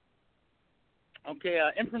 Okay,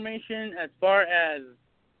 information as far as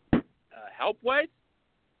help-wise?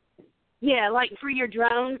 Yeah, like for your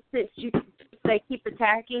drones, since they keep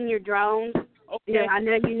attacking your drones. Okay. I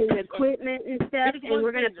know you need equipment and stuff, and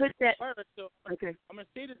we're going to put that. Okay. I'm going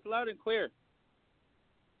to say this loud and clear.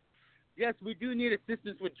 Yes, we do need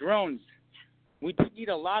assistance with drones. We do need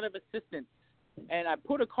a lot of assistance. And I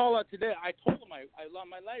put a call out today. I told them on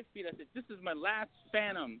my live feed, I said, this is my last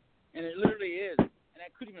Phantom, and it literally is. And I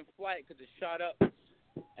couldn't even fly it because it shot up.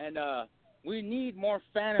 And we need more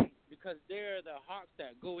Phantoms because they're the hawks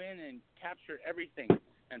that go in and capture everything.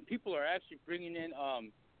 And people are actually bringing in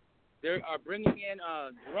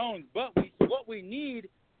drones. But what we need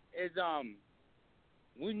is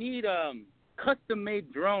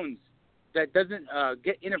custom-made drones that doesn't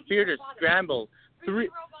get interfered or scrambled.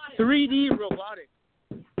 3D robotics,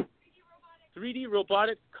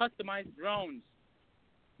 customized drones.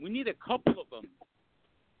 We need a couple of them,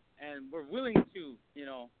 and we're willing to,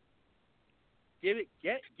 give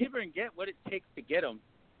her and get what it takes to get them.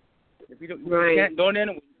 If we can't go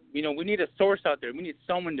in, we need a source out there. We need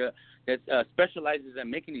someone that specializes in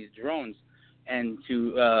making these drones, and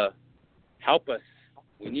to help us.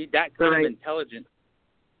 We need that kind of intelligence,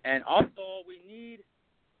 and also we need.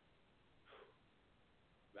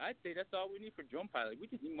 I'd say that's all we need for drone pilots. We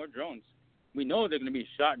just need more drones. We know they're going to be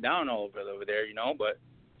shot down all over there, but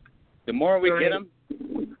the more we get them,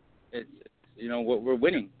 it's we're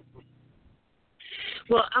winning.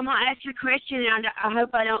 Well, I'm going to ask you a question, and I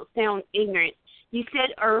hope I don't sound ignorant. You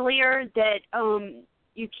said earlier that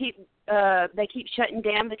they keep shutting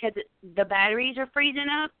down because the batteries are freezing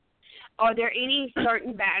up. Are there any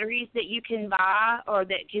certain batteries that you can buy or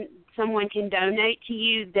that someone can donate to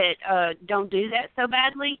you that don't do that so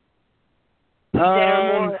badly? That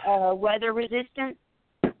are more weather resistant?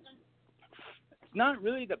 It's not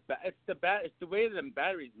really it's the way the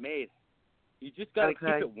battery's made. You just got to keep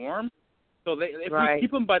it warm. So if we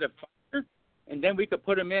keep them by the fire, and then we could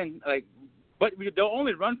put them in, but they'll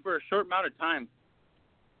only run for a short amount of time.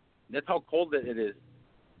 That's how cold it is.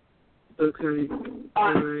 Okay.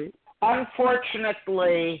 All right.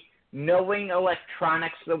 Unfortunately, knowing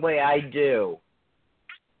electronics the way I do,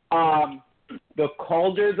 the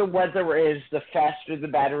colder the weather is, the faster the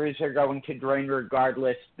batteries are going to drain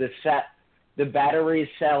regardless. The battery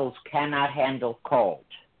cells cannot handle cold.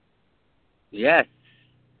 Yes.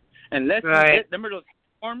 Unless you remember those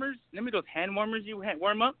warmers? Remember those hand warmers you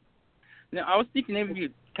warm up? Now, I was thinking maybe you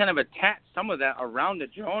kind of attach some of that around the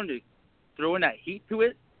drone to throw in that heat to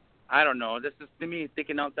it. I don't know. This is to me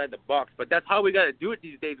thinking outside the box. But that's how we got to do it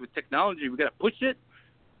these days with technology. We got to push it.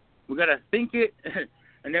 We got to think it.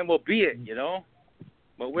 And then we'll be it, you know?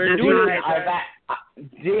 But we're doing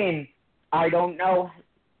it. Dean, I don't know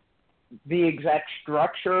the exact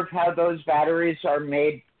structure of how those batteries are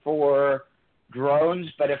made for drones,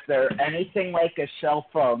 but if they're anything like a cell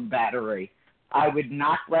phone battery, I would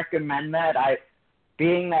not recommend that.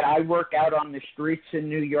 Being that I work out on the streets in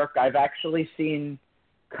New York, I've actually seen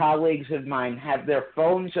colleagues of mine have their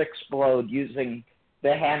phones explode using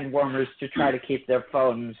the hand warmers to try to keep their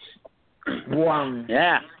phones warm.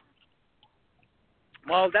 Yeah.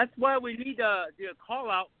 Well, that's why we need a call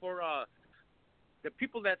out for the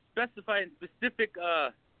people that specify in specific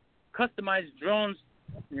customized drones.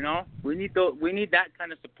 You know, we need that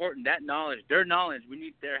kind of support and that knowledge, their knowledge. We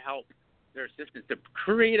need their help, their assistance to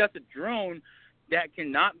create us a drone that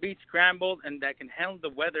cannot be scrambled and that can handle the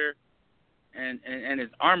weather and is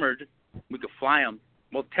armored. We could fly them.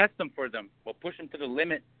 We'll test them for them. We'll push them to the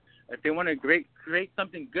limit. If they want to create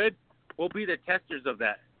something good, we'll be the testers of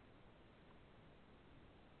that.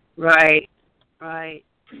 Right.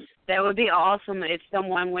 That would be awesome if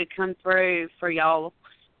someone would come through for y'all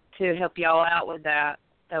to help y'all out with that.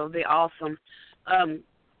 That would be awesome.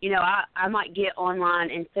 I might get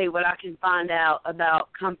online and see what I can find out about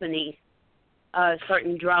companies,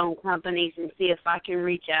 certain drone companies, and see if I can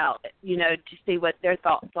reach out, to see what their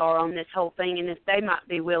thoughts are on this whole thing and if they might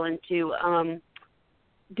be willing to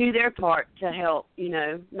do their part to help,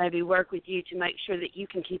 maybe work with you to make sure that you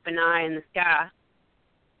can keep an eye in the sky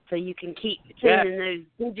so you can keep sending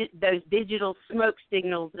those digital smoke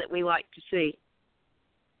signals that we like to see.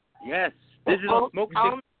 Yes, digital smoke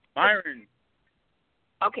signals. Byron.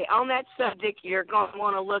 Okay, on that subject, you're going to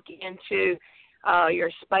want to look into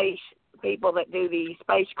your space people that do the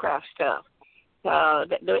spacecraft stuff,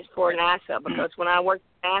 that do it for NASA. Because when I worked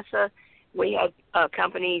at NASA, we had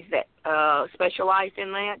companies that specialized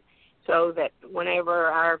in that, so that whenever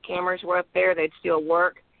our cameras were up there, they'd still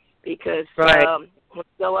work. Because when we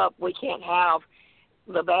go up, we can't have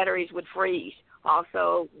the batteries would freeze.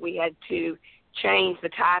 Also, we had to change the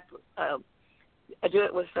type of do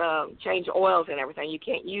it with change oils and everything. You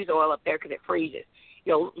can't use oil up there because it freezes.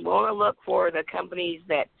 You'll want to look for the companies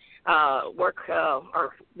that work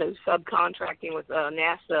or do subcontracting with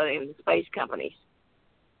NASA and the space companies.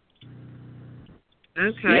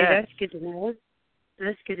 Okay, that's good to know.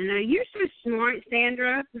 That's good to know. You're so smart,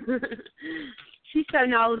 Sandra. She's so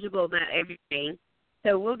knowledgeable about everything.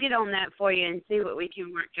 So we'll get on that for you and see what we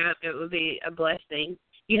can work up. It will be a blessing.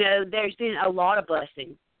 There's been a lot of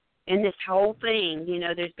blessings in this whole thing.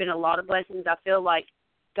 There's been a lot of blessings. I feel like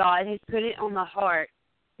God has put it on the heart,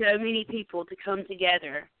 so many people to come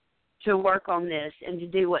together to work on this and to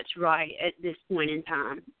do what's right at this point in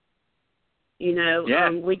time.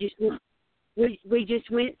 We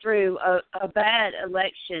just went through a bad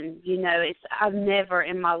election. I've never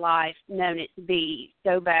in my life known it to be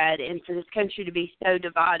so bad and for this country to be so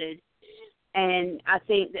divided. And I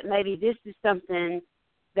think that maybe this is something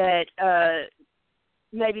that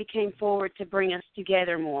maybe came forward to bring us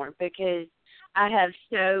together more, because I have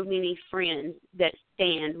so many friends that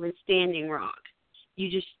stand with Standing Rock.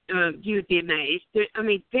 You would be amazed.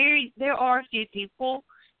 There are a few people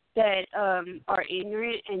that are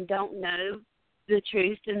ignorant and don't know the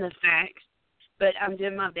truth and the facts, but I'm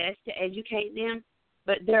doing my best to educate them.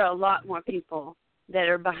 But there are a lot more people that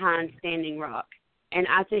are behind Standing Rock, and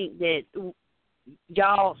I think that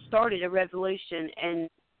y'all started a revolution, and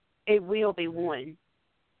it will be won.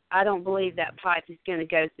 I don't believe that pipe is going to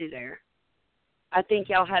go through there. I think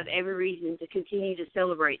y'all have every reason to continue to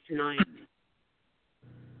celebrate tonight.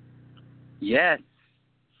 Yes.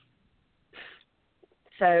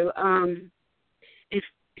 So, if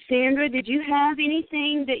Sandra, did you have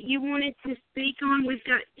anything that you wanted to speak on? We've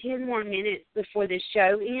got 10 more minutes before the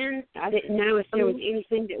show ends. I didn't know if there was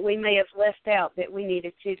anything that we may have left out that we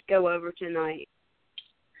needed to go over tonight.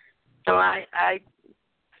 So I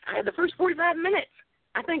had the first 45 minutes.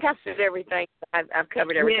 I think I said everything. I've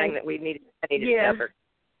covered everything that I needed to cover.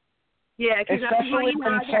 Yeah, especially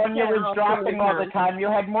when Sonya was dropping all the time. You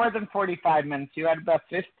had more than 45 minutes. You had about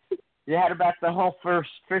 50. You had about the whole first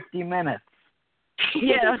 50 minutes.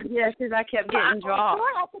 Yeah, because I kept getting dropped.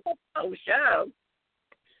 Oh, show.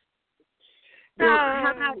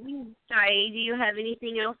 How about you, Say? Do you have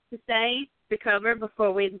anything else to say to cover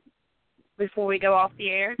before we go off the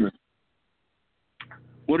air?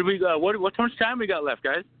 What do we got? What much time we got left,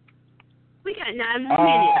 guys? We got 9 more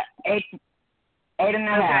minutes. 8 and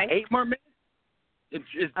a half. 8 more minutes?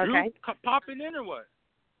 Is Drue popping in or what?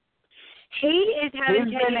 He is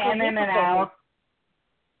having technical in and out.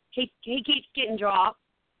 He keeps getting dropped.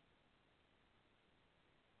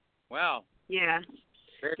 Wow. Yeah.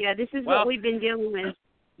 Yeah, this is what we've been dealing with.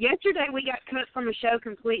 Yesterday we got cut from a show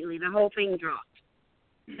completely. The whole thing dropped.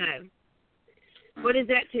 So, what does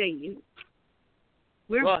that tell you?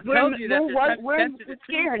 We're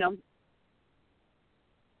scaring them.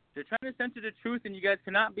 They're trying to censor the truth, and you guys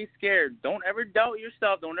cannot be scared. Don't ever doubt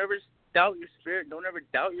yourself. Don't ever doubt your spirit. Don't ever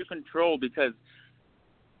doubt your control, because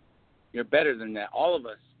you're better than that. All of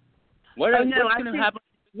us. What's going to happen?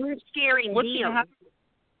 We're scaring them.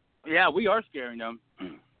 Yeah, we are scaring them.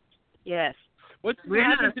 Yes. What's going to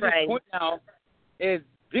happen to this point now is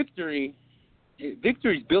victory.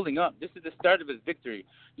 Victory is building up. This is the start of his victory.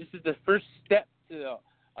 This is the first step to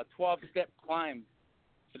a 12-step climb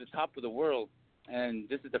to the top of the world. And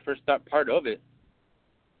this is the first part of it.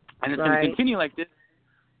 And it's going to continue like this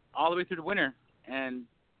all the way through the winter. And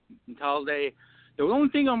until the only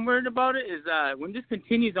thing I'm worried about it is when this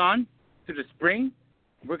continues on to the spring,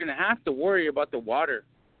 we're going to have to worry about the water.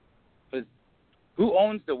 Because who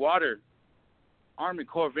owns the water? Army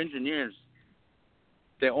Corps of Engineers.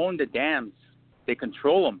 They own the dams. They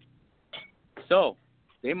control them. So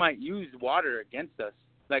they might use water against us,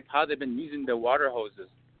 like how they've been using the water hoses.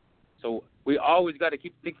 So we always got to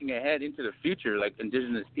keep thinking ahead into the future, like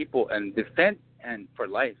indigenous people, and defense and for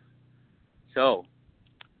life. So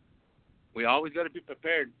we always got to be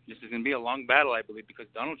prepared. This is going to be a long battle, I believe, because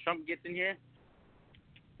Donald Trump gets in here.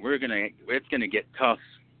 It's gonna get tough.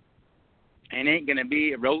 And it ain't gonna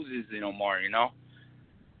be roses no more, you know.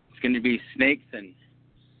 It's gonna be snakes and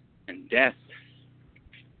death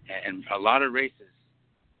and a lot of races.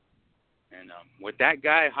 And with that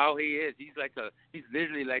guy, how he is, he's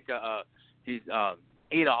literally like he's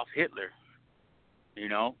Adolf Hitler, you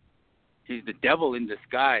know. He's the devil in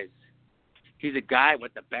disguise. He's a guy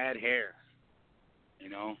with the bad hair, you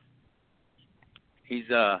know. He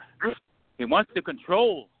wants to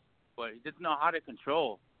control, but he doesn't know how to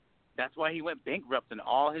control. That's why he went bankrupt in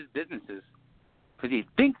all his businesses, because he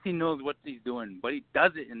thinks he knows what he's doing, but he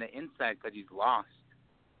does it in the inside because he's lost.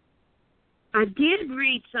 I did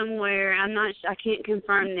read somewhere. I can't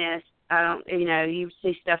confirm this. I don't. You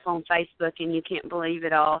see stuff on Facebook and you can't believe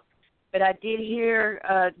it all. But I did hear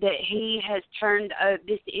that he has turned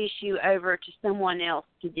this issue over to someone else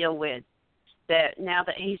to deal with. That now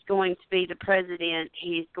that he's going to be the president,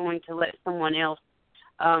 he's going to let someone else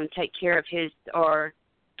take care of his, or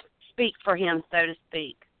speak for him, so to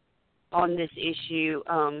speak, on this issue.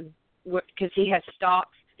 Because he has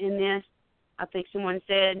stocks in this. I think someone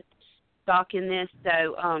said stock in this.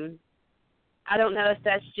 So I don't know if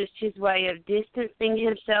that's just his way of distancing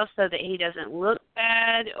himself so that he doesn't look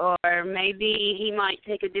bad, or maybe he might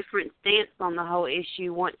take a different stance on the whole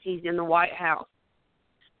issue once he's in the White House.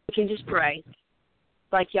 We can just pray.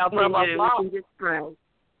 Like y'all been doing, we can just pray.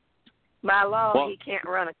 By law, he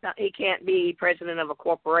can't be president of a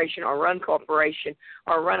corporation or run corporation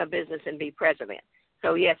or run a business and be president.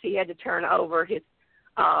 So yes, he had to turn over his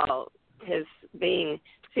being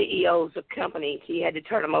CEOs of companies. He had to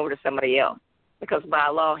turn them over to somebody else, because by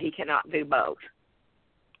law he cannot do both.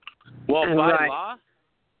 Well, by law,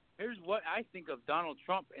 here's what I think of Donald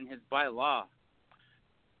Trump and his by law.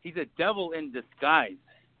 He's a devil in disguise.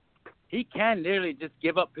 He can literally just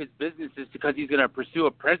give up his businesses because he's going to pursue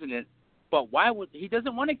a president. But why would he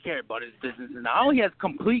doesn't want to care about his business? Now he has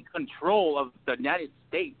complete control of the United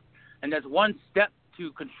States, and that's one step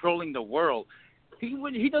to controlling the world.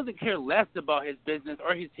 He doesn't care less about his business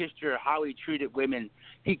or his history or how he treated women.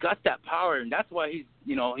 He got that power, and that's why he's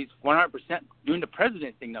 100% doing the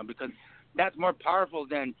president thing now, because that's more powerful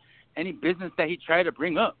than any business that he tried to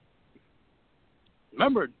bring up.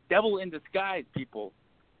 Remember, devil in disguise, people.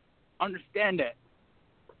 understand that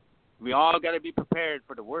we all got to be prepared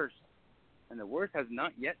for the worst. And the worst has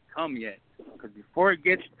not yet come yet. Because before it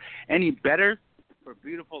gets any better for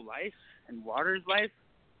beautiful life and water's life,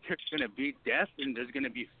 there's going to be death and there's going to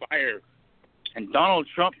be fire. And Donald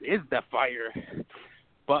Trump is the fire.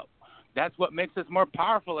 But that's what makes us more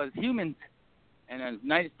powerful as humans and as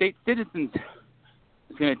United States citizens.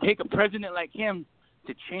 It's going to take a president like him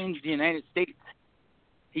to change the United States.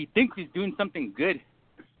 He thinks he's doing something good,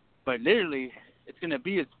 but literally it's going to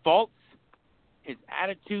be his faults, his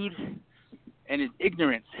attitude, and his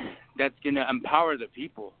ignorance that's going to empower the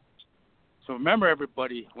people. So remember,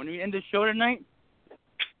 everybody, when we end the show tonight,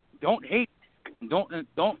 don't hate.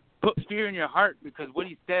 Don't put fear in your heart because what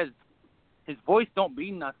he says, his voice don't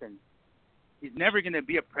mean nothing. He's never going to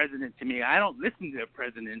be a president to me. I don't listen to a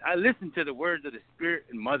president. I listen to the words of the Spirit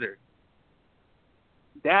and Mother.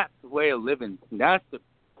 That's the way of living. That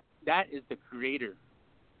is the creator,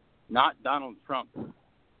 not Donald Trump.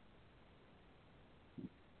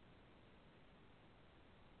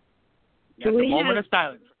 That's a moment of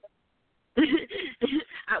silence.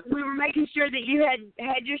 We were making sure that you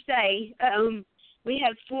had your say. We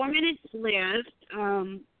have 4 minutes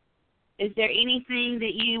left. Is there anything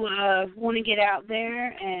that you want to get out there?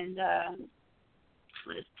 And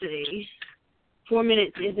let's see. 4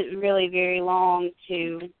 minutes isn't really very long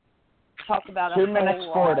to talk about. 2 minutes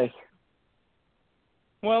 40.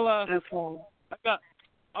 Well, okay.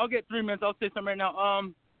 I'll get 3 minutes. I'll say something right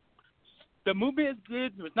now. The movement is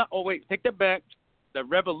good. It's not. Oh wait, take that back. The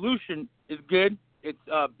revolution is good. It's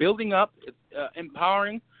building up. It's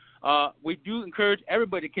empowering. We do encourage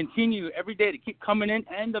everybody to continue every day to keep coming in,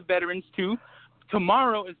 and the veterans too.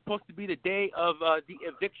 Tomorrow is supposed to be the day of the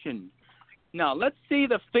eviction. Now let's see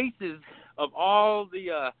the faces of all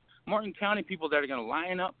the Martin County people that are going to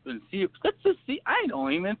line up and see. Let's just see. I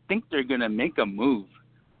don't even think they're going to make a move.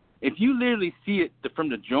 If you literally see it from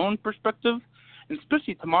the drone perspective, and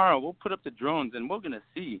especially tomorrow, we'll put up the drones and we're going to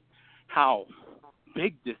see how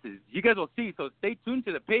big this is. You guys will see, so stay tuned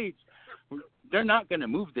to the page. They're not going to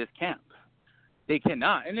move this camp. They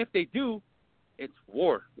cannot. And if they do, it's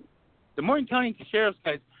war. The Morgan County Sheriff's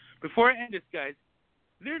guys, before I end this, guys,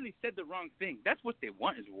 literally said the wrong thing. That's what they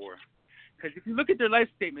want is war. Because if you look at their life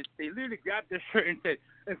statements, they literally grabbed their shirt and said,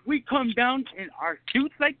 if we come down in our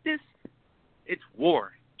suits like this, it's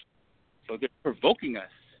war. So they're provoking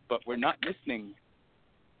us, but we're not listening.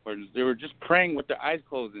 They were just praying with their eyes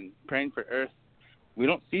closed and praying for earth. We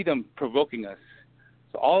don't see them provoking us.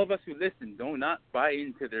 So all of us who listen, do not buy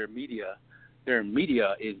into their media. Their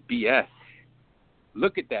media is BS.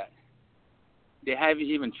 Look at that. They haven't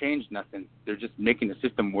even changed nothing. They're just making the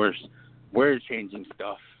system worse. We're changing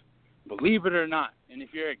stuff. Believe it or not. And if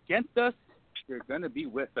you're against us, you're going to be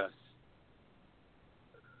with us.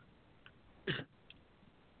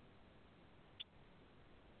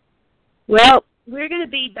 Well, we're going to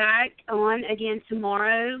be back on again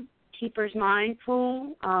tomorrow, Keepers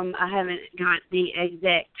Mindful. I haven't got the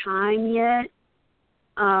exact time yet,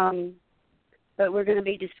 but we're going to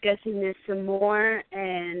be discussing this some more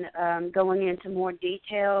and going into more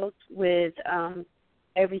details with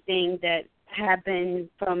everything that happened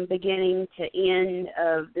from beginning to end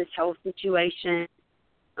of this whole situation.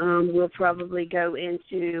 We'll probably go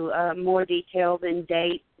into more details and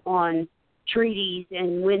dates on treaties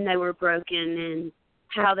and when they were broken and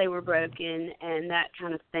how they were broken and that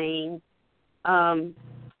kind of thing.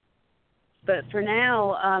 But for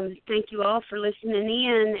now, thank you all for listening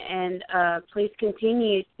in, and please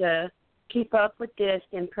continue to keep up with this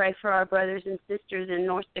and pray for our brothers and sisters in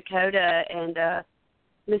North Dakota and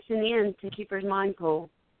listen in to Keepers Mindful.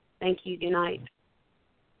 Thank you. Good night.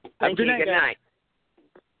 Thank you. Good night.